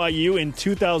BYU in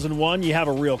 2001, you have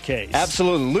a real case.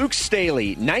 Absolutely. Luke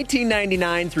Staley,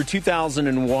 1999 through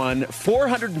 2001,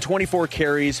 424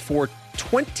 carries for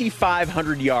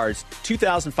 2,500 yards,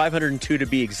 2,502 to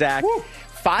be exact. Woo.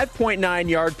 5.9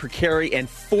 yard per carry and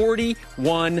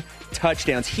 41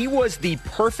 touchdowns. He was the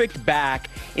perfect back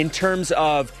in terms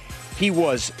of he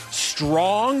was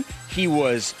strong, he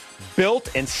was built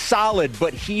and solid,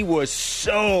 but he was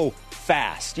so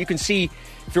fast. You can see,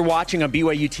 if you're watching on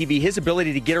BYU TV, his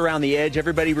ability to get around the edge.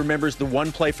 Everybody remembers the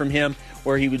one play from him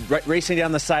where he was racing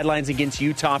down the sidelines against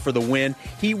Utah for the win.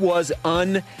 He was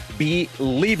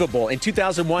unbelievable. In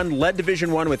 2001, led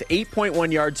Division I with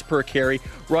 8.1 yards per carry,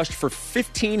 rushed for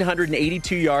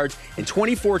 1,582 yards and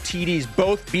 24 TDs,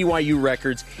 both BYU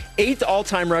records. 8th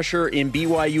all-time rusher in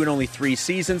BYU in only 3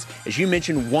 seasons. As you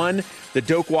mentioned, won the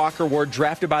Doak Walker Award,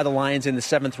 drafted by the Lions in the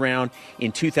 7th round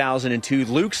in 2002.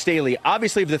 Luke Staley,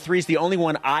 obviously of the three, is the only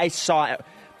one I saw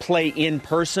play in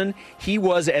person. He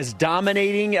was as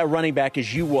dominating a running back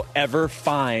as you will ever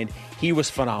find. He was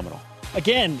phenomenal.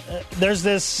 Again, there's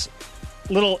this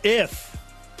little if,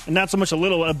 and not so much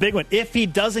a big one. If he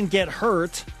doesn't get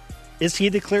hurt, is he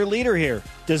the clear leader here?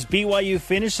 Does BYU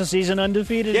finish the season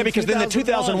undefeated? Yeah, because then the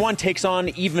 2001 takes on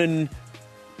even,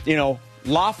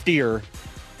 loftier,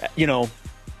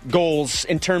 goals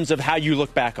in terms of how you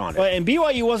look back on it. And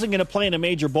BYU wasn't going to play in a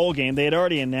major bowl game. They had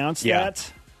already announced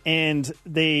that. And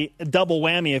the double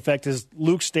whammy effect is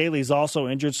Luke Staley's also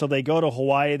injured, so they go to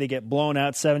Hawaii, they get blown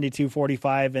out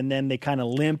 72-45, and then they kind of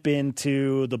limp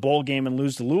into the bowl game and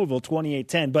lose to Louisville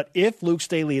 28-10. But if Luke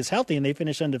Staley is healthy and they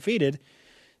finish undefeated,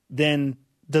 then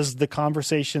does the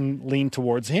conversation lean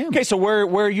towards him? Okay, so where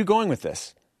are you going with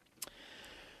this?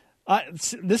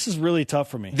 This is really tough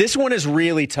for me. This one is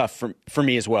really tough for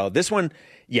me as well. This one,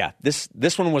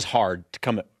 this one was hard to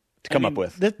come up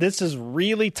with. This is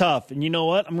really tough. And you know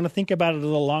what? I'm going to think about it a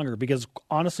little longer because,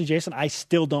 honestly, Jason, I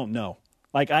still don't know.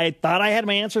 Like, I thought I had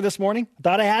my answer this morning. I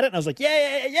thought I had it, and I was like,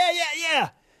 yeah.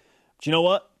 But you know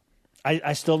what?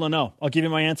 I still don't know. I'll give you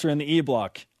my answer in the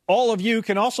E-block. All of you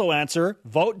can also answer.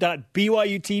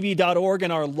 Vote.byutv.org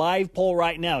in our live poll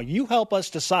right now. You help us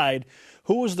decide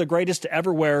who was the greatest to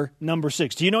ever wear number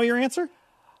 6. Do you know your answer?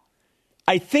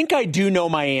 I think I do know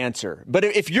my answer, but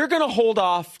if you're going to hold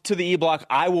off to the E-block,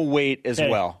 I will wait as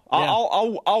well. Yeah.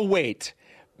 I'll wait.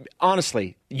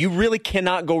 Honestly, you really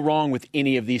cannot go wrong with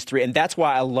any of these three, and that's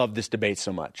why I love this debate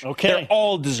so much. Okay. They're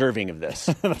all deserving of this.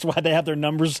 That's why they have their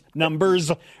numbers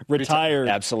retired.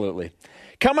 Absolutely.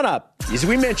 Coming up, as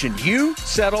we mentioned, you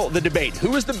settle the debate.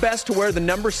 Who is the best to wear the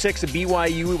number 6 at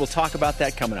BYU? We will talk about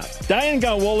that coming up. Dayan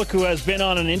Ghanwoloku has been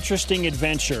on an interesting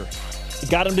adventure.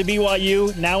 Got him to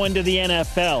BYU, now into the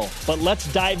NFL. But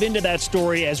let's dive into that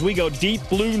story as we go deep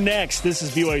blue next. This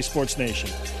is BYU Sports Nation.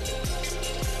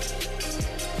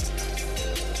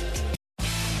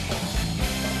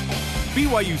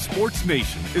 BYU Sports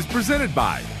Nation is presented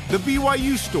by The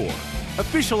BYU Store,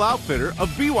 official outfitter of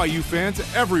BYU fans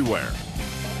everywhere.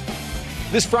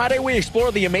 This Friday, we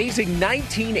explore the amazing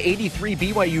 1983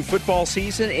 BYU football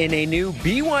season in a new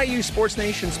BYU Sports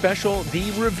Nation special, The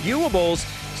Reviewables.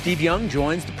 Steve Young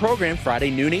joins the program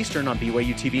Friday noon Eastern on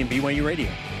BYU TV and BYU Radio.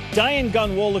 Dayan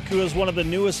Ghanwoloku is one of the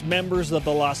newest members of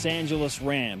the Los Angeles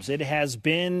Rams. It has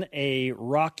been a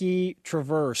rocky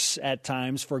traverse at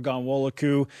times for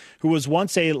Ghanwoloku, who was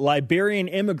once a Liberian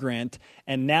immigrant,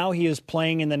 and now he is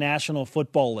playing in the National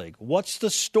Football League. What's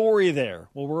the story there?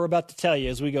 Well, we're about to tell you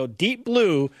as we go deep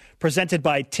blue, presented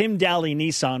by Tim Daly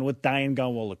Nissan with Dayan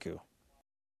Ghanwoloku.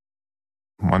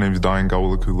 My name is Dayan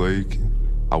Ghanwoloku Lake.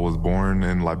 I was born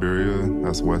in Liberia,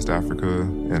 that's West Africa,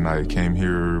 and I came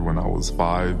here when I was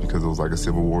 5 because it was like a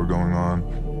civil war going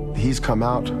on. He's come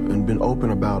out and been open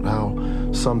about how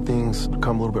some things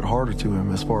become a little bit harder to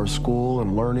him as far as school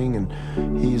and learning, and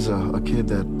he's a kid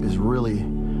that is really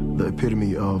the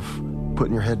epitome of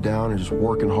putting your head down and just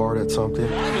working hard at something. In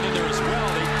there as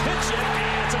well, they pitch it,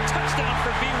 and it's a touchdown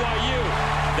for BYU.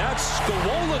 That's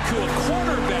Ghanwoloku, a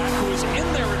quarterback who is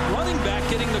in there at running back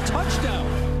getting the touchdown.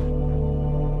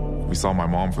 We saw my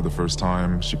mom for the first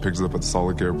time. She picks us up at the Salt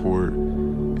Lake Airport,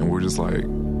 and we're just like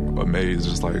amazed,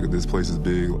 just like this place is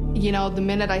big. You know, the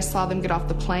minute I saw them get off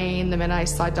the plane, the minute I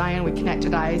saw Dayan, we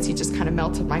connected eyes, he just kind of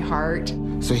melted my heart.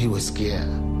 So he was scared.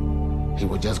 He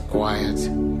was just quiet,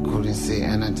 couldn't say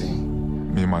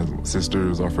anything. Me and my sister, it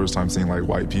was our first time seeing like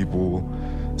white people.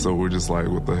 So we're just like,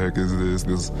 what the heck is this?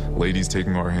 This lady's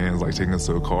taking our hands, like taking us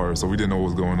to a car. So we didn't know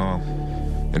what was going on.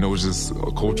 And it was just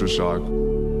a culture shock.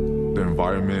 The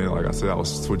environment, like I said, I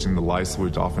was switching the light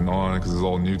switch off and on because it was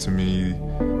all new to me.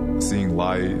 seeing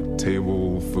light,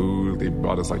 table, food. They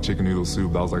brought us like chicken noodle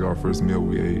soup. That was like our first meal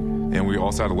we ate. And we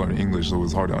also had to learn English, so it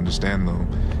was hard to understand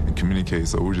them and communicate.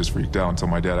 So we were just freaked out until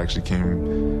my dad actually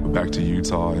came back to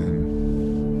Utah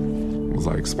and was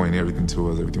like explaining everything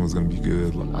to us. Everything was going to be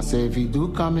good. I say, if you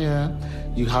do come here,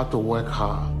 you have to work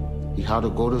hard. You have to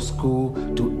go to school,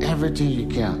 do everything you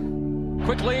can.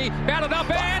 Quickly, batted up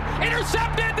and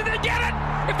intercepted. Did they get it?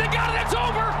 If they got it, it's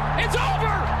over. It's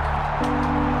over.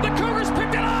 The Cougars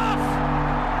picked it off.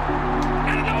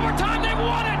 And in overtime, they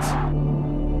won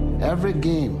it. Every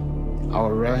game, I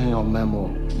will write him a memo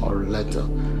or a letter.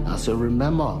 I say,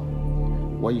 remember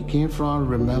where you came from.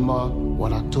 Remember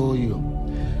what I told you.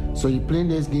 So you play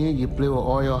this game, you play with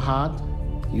all your heart,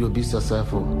 you'll be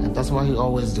successful. And that's what he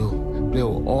always do. Play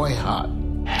with all your heart.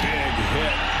 Big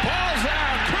hit. Ball's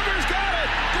out. Cougars got it.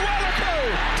 Gawaliku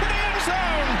to the end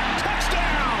zone.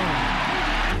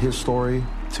 Touchdown. His story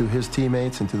to his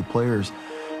teammates and to the players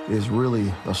is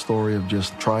really a story of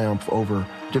just triumph over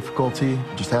difficulty,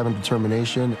 just having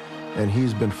determination. And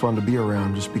he's been fun to be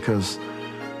around just because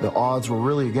the odds were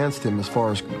really against him as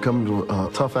far as coming to a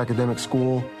tough academic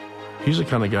school. He's the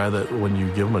kind of guy that when you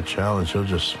give him a challenge,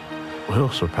 he'll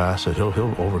surpass it.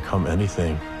 He'll overcome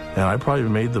anything. And I probably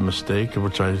made the mistake,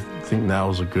 which I think now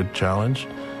is a good challenge,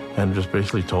 and just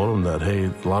basically told him that, hey,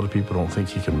 a lot of people don't think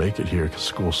he can make it here because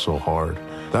school's so hard.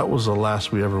 That was the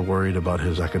last we ever worried about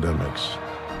his academics.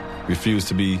 Refuse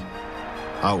to be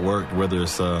outworked, whether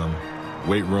it's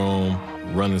weight room,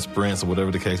 running sprints, or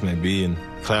whatever the case may be, and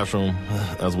classroom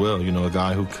as well. You know, a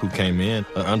guy who came in,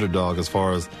 an underdog as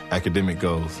far as academic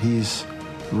goes. He's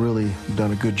really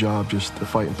done a good job just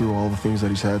fighting through all the things that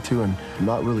he's had to and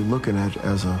not really looking at it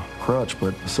as a crutch,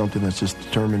 but something that's just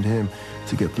determined him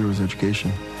to get through his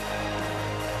education.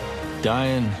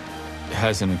 Dayan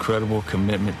has an incredible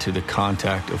commitment to the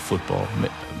contact of football.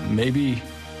 Maybe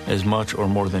as much or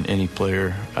more than any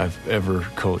player I've ever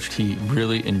coached. He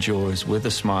really enjoys, with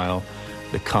a smile,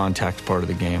 the contact part of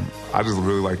the game. I just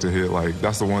really like to hit. Like,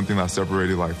 that's the one thing that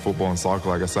separated like football and soccer.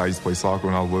 Like I said, I used to play soccer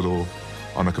when I was little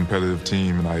on a competitive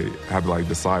team, and I had to like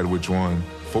decide which one.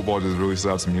 Football just really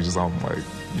stood out to me. Just I'm like,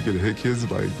 you get to hit kids,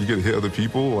 like you get to hit other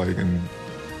people, like, and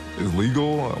it's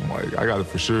legal. I'm like, I got to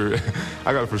for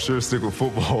sure stick with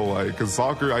football, like, because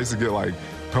soccer I used to get like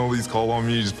penalties called on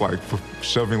me just like for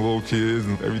shoving little kids,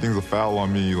 and everything's a foul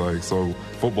on me. Like, so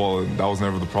football, that was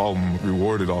never the problem.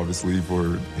 Rewarded obviously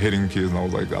for hitting kids, and I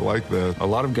was like, I like that. A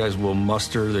lot of guys will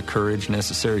muster the courage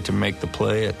necessary to make the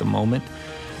play at the moment.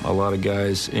 A lot of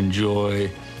guys enjoy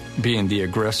being the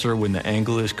aggressor when the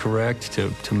angle is correct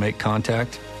to make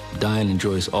contact. Dayan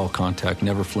enjoys all contact,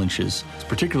 never flinches,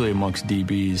 particularly amongst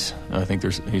DBs. I think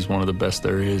he's one of the best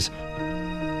there is.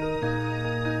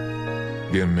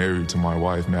 Getting married to my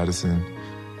wife, Madison,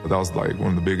 that was like one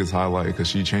of the biggest highlights because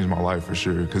she changed my life for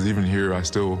sure. Because even here, I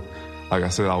still, like I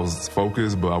said, I was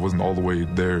focused, but I wasn't all the way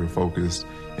there focused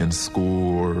in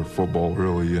school or football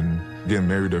really. And getting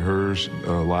married to her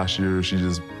last year, she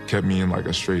just kept me in like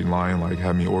a straight line, like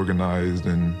had me organized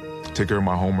and take care of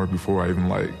my homework before I even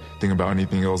like think about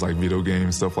anything else, like video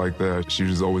games, stuff like that. She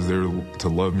was always there to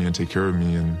love me and take care of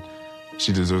me, and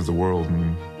she deserves the world.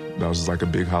 And that was just like a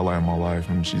big highlight in my life.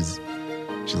 And she's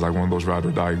like one of those ride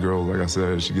or die girls. Like I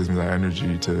said, she gives me that energy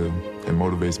and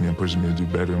motivates me and pushes me to do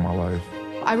better in my life.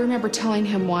 I remember telling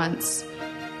him once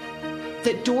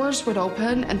that doors would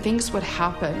open and things would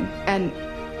happen, and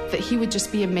that he would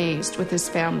just be amazed with his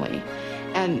family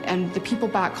and the people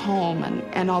back home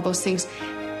and all those things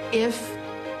if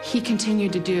he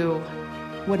continued to do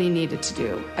what he needed to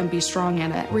do and be strong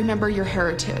in it. Remember your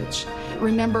heritage.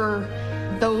 Remember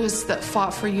those that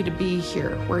fought for you to be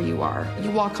here where you are. You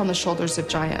walk on the shoulders of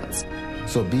giants.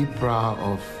 So be proud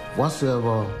of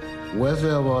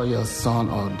wherever your son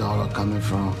or daughter coming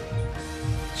from.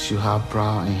 You should have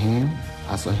pride in him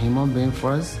as a human being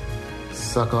first.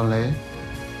 Secondly,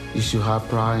 you should have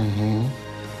pride in him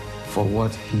for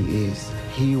what he is.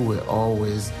 He will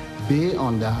always be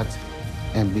on that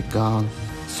and become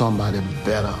somebody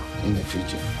better in the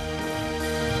future.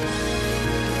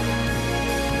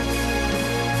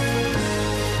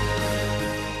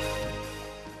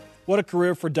 What a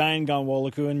career for Dayan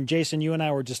Gawaliku. And Jason, you and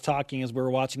I were just talking as we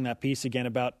were watching that piece again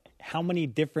about how many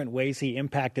different ways he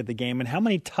impacted the game and how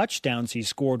many touchdowns he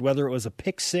scored, whether it was a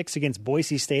pick six against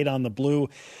Boise State on the Blue,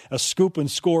 a scoop and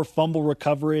score fumble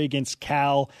recovery against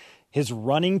Cal, his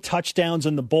running touchdowns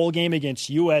in the bowl game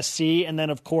against USC, and then,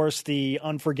 of course, the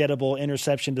unforgettable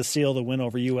interception to seal the win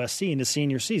over USC in his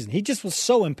senior season. He just was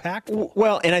so impactful.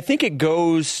 Well, and I think it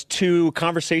goes to a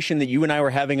conversation that you and I were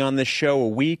having on this show a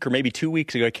week or maybe 2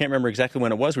 weeks ago. I can't remember exactly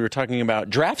when it was. We were talking about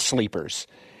draft sleepers.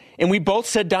 And we both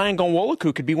said Dayan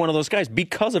Ghanwoloku could be one of those guys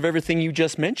because of everything you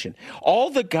just mentioned. All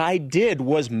the guy did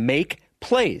was make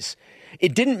plays.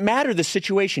 It didn't matter the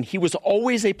situation. He was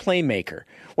always a playmaker,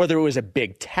 whether it was a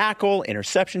big tackle,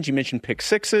 interceptions, you mentioned pick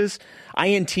sixes,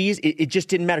 INTs, it just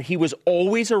didn't matter. He was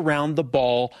always around the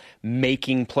ball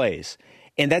making plays.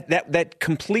 And that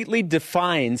completely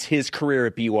defines his career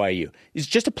at BYU. He's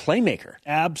just a playmaker.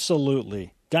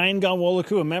 Absolutely. Dayan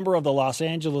Ghanwoloku, a member of the Los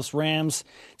Angeles Rams.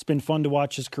 It's been fun to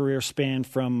watch his career span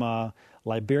from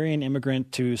Liberian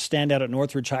immigrant to stand out at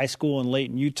Northridge High School in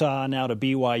Layton, Utah, now to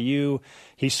BYU.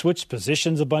 He switched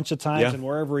positions a bunch of times, and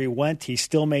wherever he went, he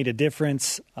still made a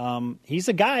difference. He's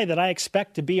a guy that I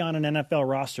expect to be on an NFL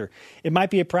roster. It might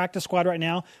be a practice squad right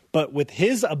now, but with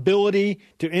his ability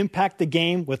to impact the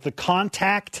game, with the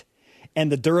contact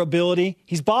and the durability,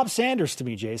 he's Bob Sanders to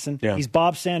me, Jason. Yeah. He's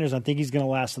Bob Sanders. I think he's going to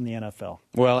last in the NFL.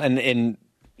 Well, and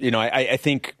you know, I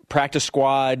think practice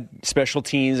squad, special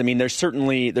teams. I mean, there's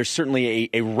certainly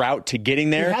a route to getting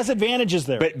there. He has advantages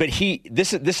there. But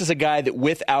this is a guy that,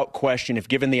 without question, if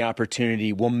given the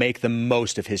opportunity, will make the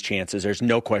most of his chances. There's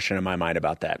no question in my mind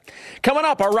about that. Coming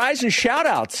up, our Rise and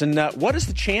Shoutouts. And what is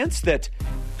the chance that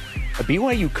a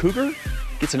BYU Cougar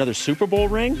gets another Super Bowl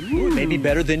ring? Ooh, maybe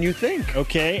better than you think.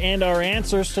 Okay, and our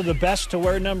answers to the best to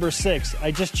wear number 6. I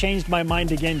just changed my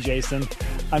mind again, Jason.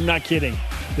 I'm not kidding.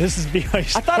 This is BYU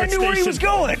Sports I thought I knew where he was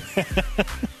going.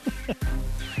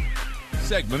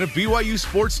 Segment of BYU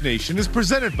Sports Nation is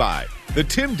presented by the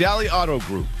Tim Daly Auto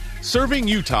Group, serving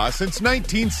Utah since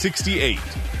 1968.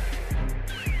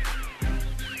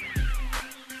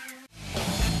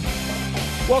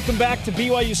 Welcome back to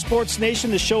BYU Sports Nation,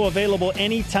 the show available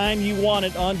anytime you want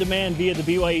it on demand via the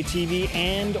BYU TV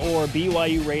and or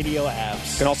BYU radio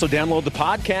apps. You can also download the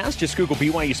podcast. Just Google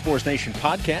BYU Sports Nation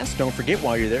podcast. Don't forget,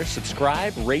 while you're there,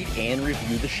 subscribe, rate, and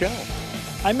review the show.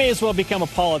 I may as well become a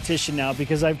politician now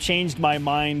because I've changed my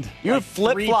mind. You're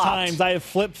flip-flopped. 3 times. I have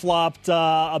flip-flopped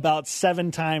about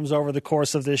 7 times over the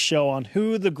course of this show on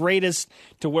who the greatest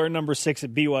to wear number 6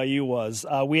 at BYU was.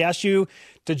 We asked you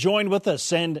to join with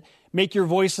us and make your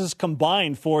voices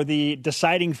combine for the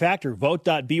deciding factor.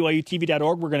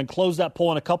 Vote.byutv.org. We're going to close that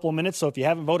poll in a couple of minutes, so if you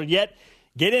haven't voted yet,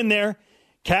 get in there,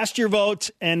 cast your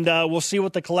vote, and we'll see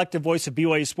what the collective voice of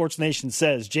BYU Sports Nation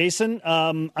says. Jason,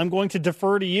 I'm going to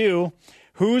defer to you.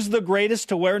 Who's the greatest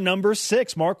to wear number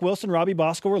 6? Mark Wilson, Robbie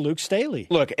Bosco, or Luke Staley?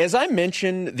 Look, as I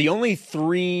mentioned,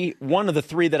 one of the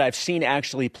 3 that I've seen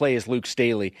actually play is Luke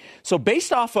Staley. So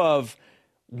based off of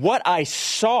what I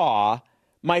saw,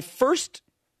 my first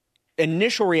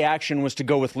initial reaction was to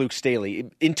go with Luke Staley.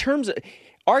 In terms of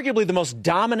arguably the most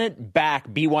dominant back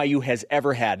BYU has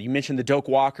ever had. You mentioned the Doak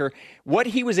Walker. What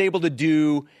he was able to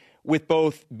do with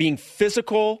both being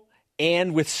physical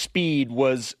and with speed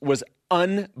was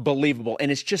unbelievable. And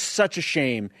it's just such a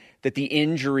shame that the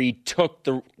injury took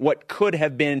what could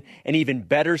have been an even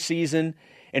better season,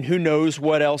 and who knows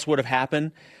what else would have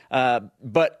happened.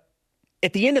 But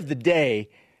at the end of the day,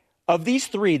 of these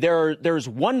 3, there's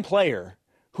one player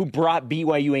who brought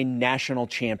BYU a national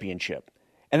championship,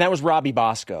 and that was Robbie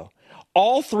Bosco.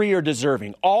 All 3 are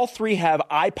deserving. All 3 have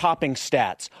eye-popping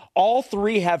stats. All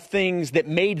 3 have things that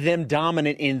made them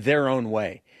dominant in their own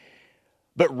way.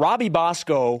 But Robbie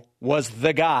Bosco was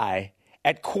the guy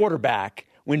at quarterback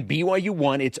when BYU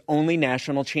won its only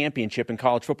national championship in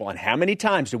college football. And how many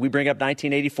times did we bring up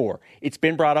 1984? It's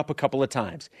been brought up a couple of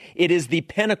times. It is the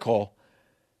pinnacle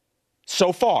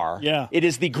so far. Yeah. It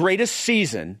is the greatest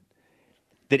season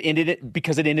that ended it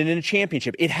because it ended in a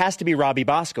championship. It has to be Robbie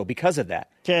Bosco because of that.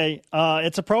 Okay,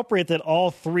 it's appropriate that all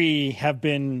 3 have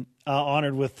been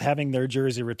honored with having their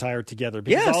jersey retired together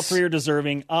because all 3 are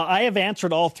deserving. I have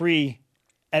answered all 3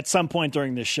 at some point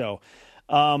during this show.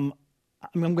 I'm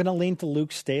going to lean to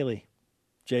Luke Staley,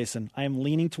 Jason. I am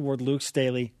leaning toward Luke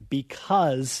Staley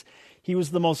because he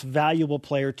was the most valuable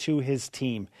player to his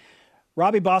team.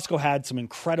 Robbie Bosco had some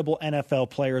incredible NFL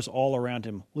players all around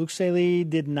him. Luke Staley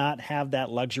did not have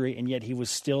that luxury, and yet he was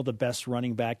still the best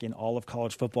running back in all of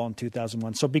college football in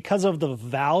 2001. So because of the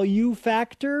value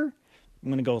factor, I'm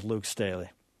going to go with Luke Staley.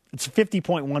 It's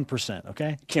 50.1%,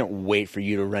 okay? Can't wait for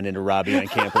you to run into Robbie on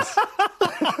campus.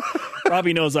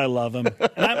 Robbie knows I love him.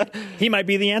 And he might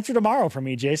be the answer tomorrow for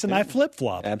me, Jason. I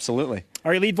flip-flop. Absolutely.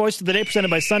 Our elite voice of the day presented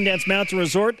by Sundance Mountain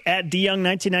Resort at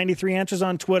DYoung1993 answers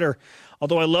on Twitter.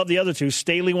 Although I love the other 2,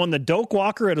 Staley won the Doak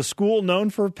Walker at a school known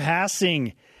for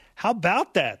passing. How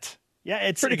about that? Yeah,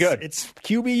 it's pretty good. It's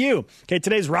QBU. Okay,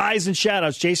 today's Rise and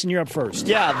Shoutouts. Jason, you're up first.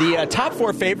 Yeah, the top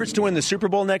 4 favorites to win the Super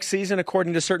Bowl next season,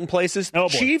 according to certain places. Oh,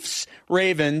 boy. Chiefs,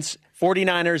 Ravens,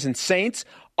 49ers, and Saints.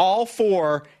 All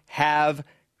 4 have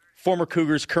former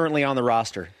Cougars currently on the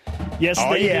roster. Yes,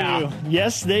 they do.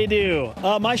 Yes, they do.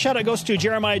 My shout-out goes to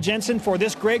Jeremiah Jensen for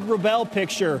this Greg Wrubell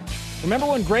picture. Remember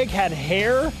when Greg had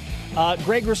hair?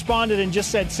 Greg responded and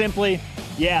just said simply,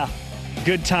 yeah,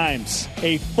 good times.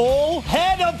 A full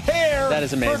head of hair. That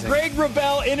is amazing. For Greg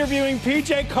Wrubell interviewing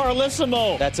PJ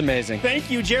Carlesimo. That's amazing.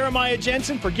 Thank you, Jeremiah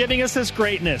Jensen, for giving us this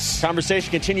greatness. Conversation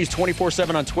continues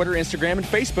 24/7 on Twitter, Instagram, and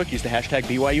Facebook. Use the hashtag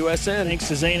BYUSN. Thanks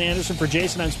to Zane Anderson. For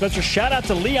Jason, I'm Spencer. Shout out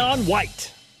to Leon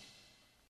White.